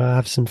Yannick will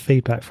have some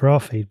feedback for our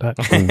feedback.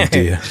 Oh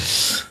dear.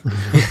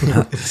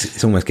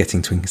 It's almost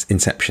getting to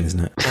Inception, isn't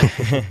it?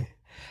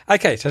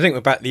 Okay, so I think we're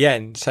about at the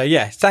end. So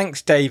yeah,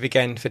 thanks Dave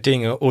again for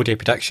doing your audio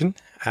production.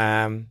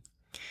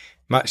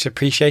 Much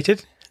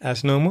appreciated,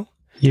 as normal.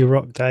 You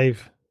rock,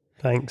 Dave.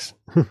 Thanks.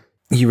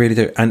 You really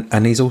do.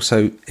 And he's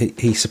also,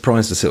 he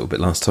surprised us a little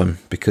bit last time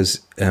because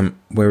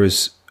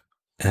whereas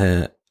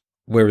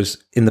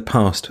in the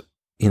past,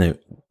 you know,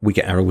 we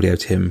get our audio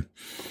to him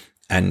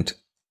and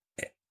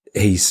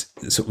he's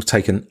sort of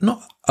taken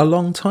not a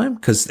long time,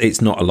 because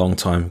it's not a long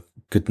time.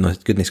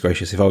 Goodness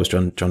gracious, if I was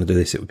trying to do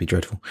this, it would be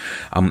dreadful.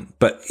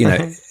 But you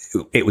know,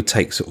 it would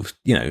take sort of,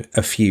 you know,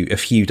 a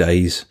few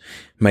days,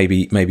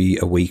 maybe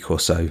a week or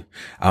so.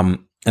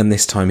 And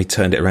this time he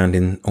turned it around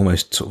in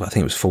almost sort of, I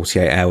think it was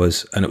 48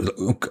 hours, and it was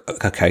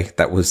okay.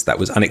 That was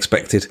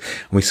unexpected,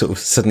 and we sort of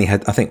suddenly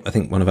had. I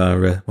think one of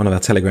our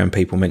Telegram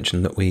people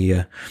mentioned that we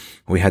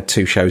had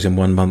 2 shows in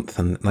 1 month,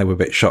 and they were a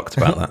bit shocked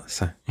about that.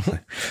 So,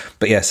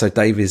 but yeah, so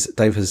Dave has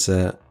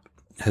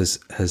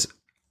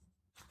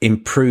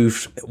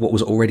improved what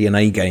was already an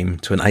A game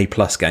to an A+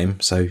 game.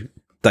 So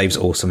Dave's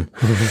awesome,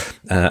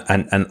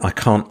 and I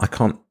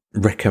can't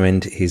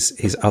recommend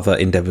his other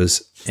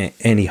endeavours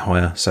any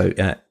higher. So.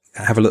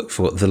 Have a look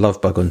for The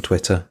Love Bug on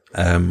Twitter,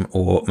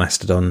 or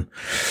Mastodon,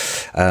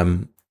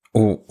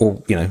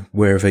 or you know,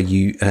 wherever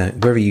you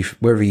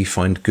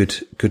find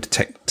good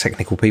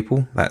technical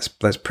people. That's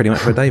pretty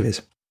much where Dave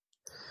is.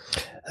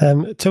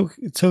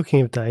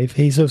 Talking of Dave,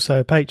 he's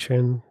also a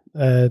Patreon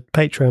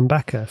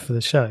backer for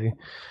the show.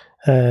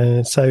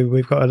 So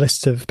we've got a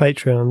list of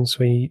Patreons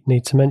we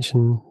need to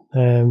mention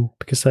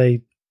because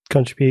they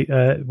contribute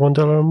 $1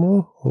 or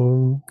more.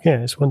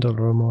 It's $1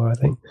 or more, I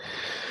think.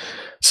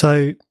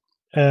 So.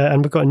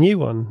 And we've got a new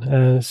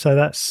one. So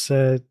that's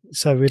so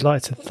we'd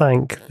like to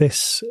thank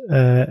this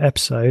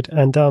episode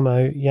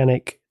Andamo,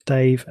 Yannick,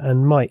 Dave,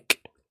 and Mike.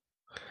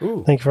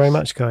 Ooh. Thank you very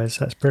much, guys.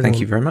 That's brilliant. Thank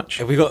you very much.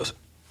 We got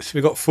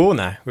 4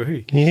 now.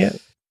 Woohoo. Yeah.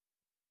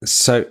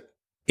 So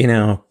in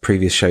our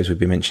previous shows, we've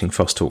been mentioning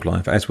Foss Talk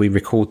Live. As we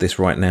record this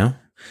right now,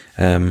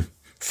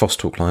 Foss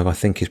Talk Live, I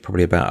think, is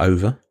probably about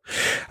over.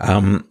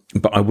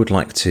 But I would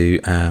like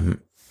to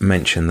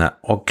mention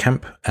that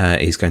OggCamp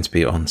is going to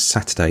be on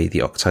Saturday,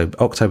 the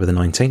October the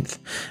 19th,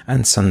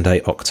 and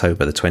Sunday,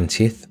 October the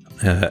 20th,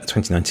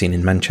 2019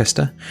 in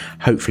Manchester.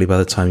 Hopefully by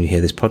the time you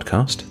hear this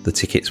podcast, the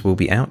tickets will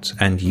be out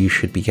and you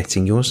should be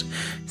getting yours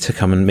to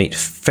come and meet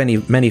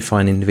many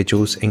fine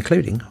individuals,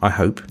 including, I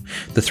hope,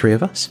 the 3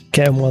 of us.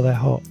 Get them while they're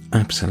hot.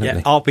 Absolutely.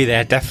 Yeah, I'll be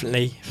there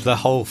definitely for the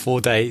whole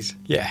 4 days.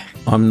 Yeah.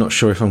 I'm not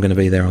sure if I'm going to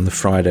be there on the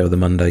Friday or the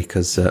Monday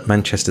because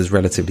Manchester's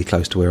relatively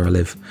close to where I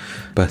live,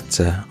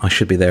 but I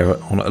should be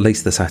there on at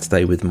least the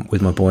Saturday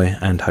with my boy,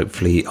 and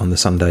hopefully on the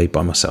Sunday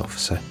by myself.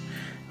 So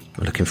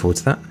I'm looking forward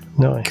to that.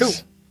 Nice. Cool.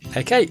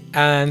 Okay,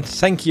 and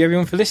thank you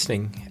everyone for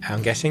listening,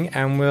 I'm guessing,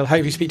 and we'll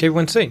hopefully speak to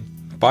everyone soon.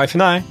 Bye for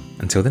now.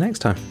 Until the next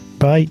time.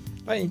 Bye.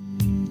 Bye.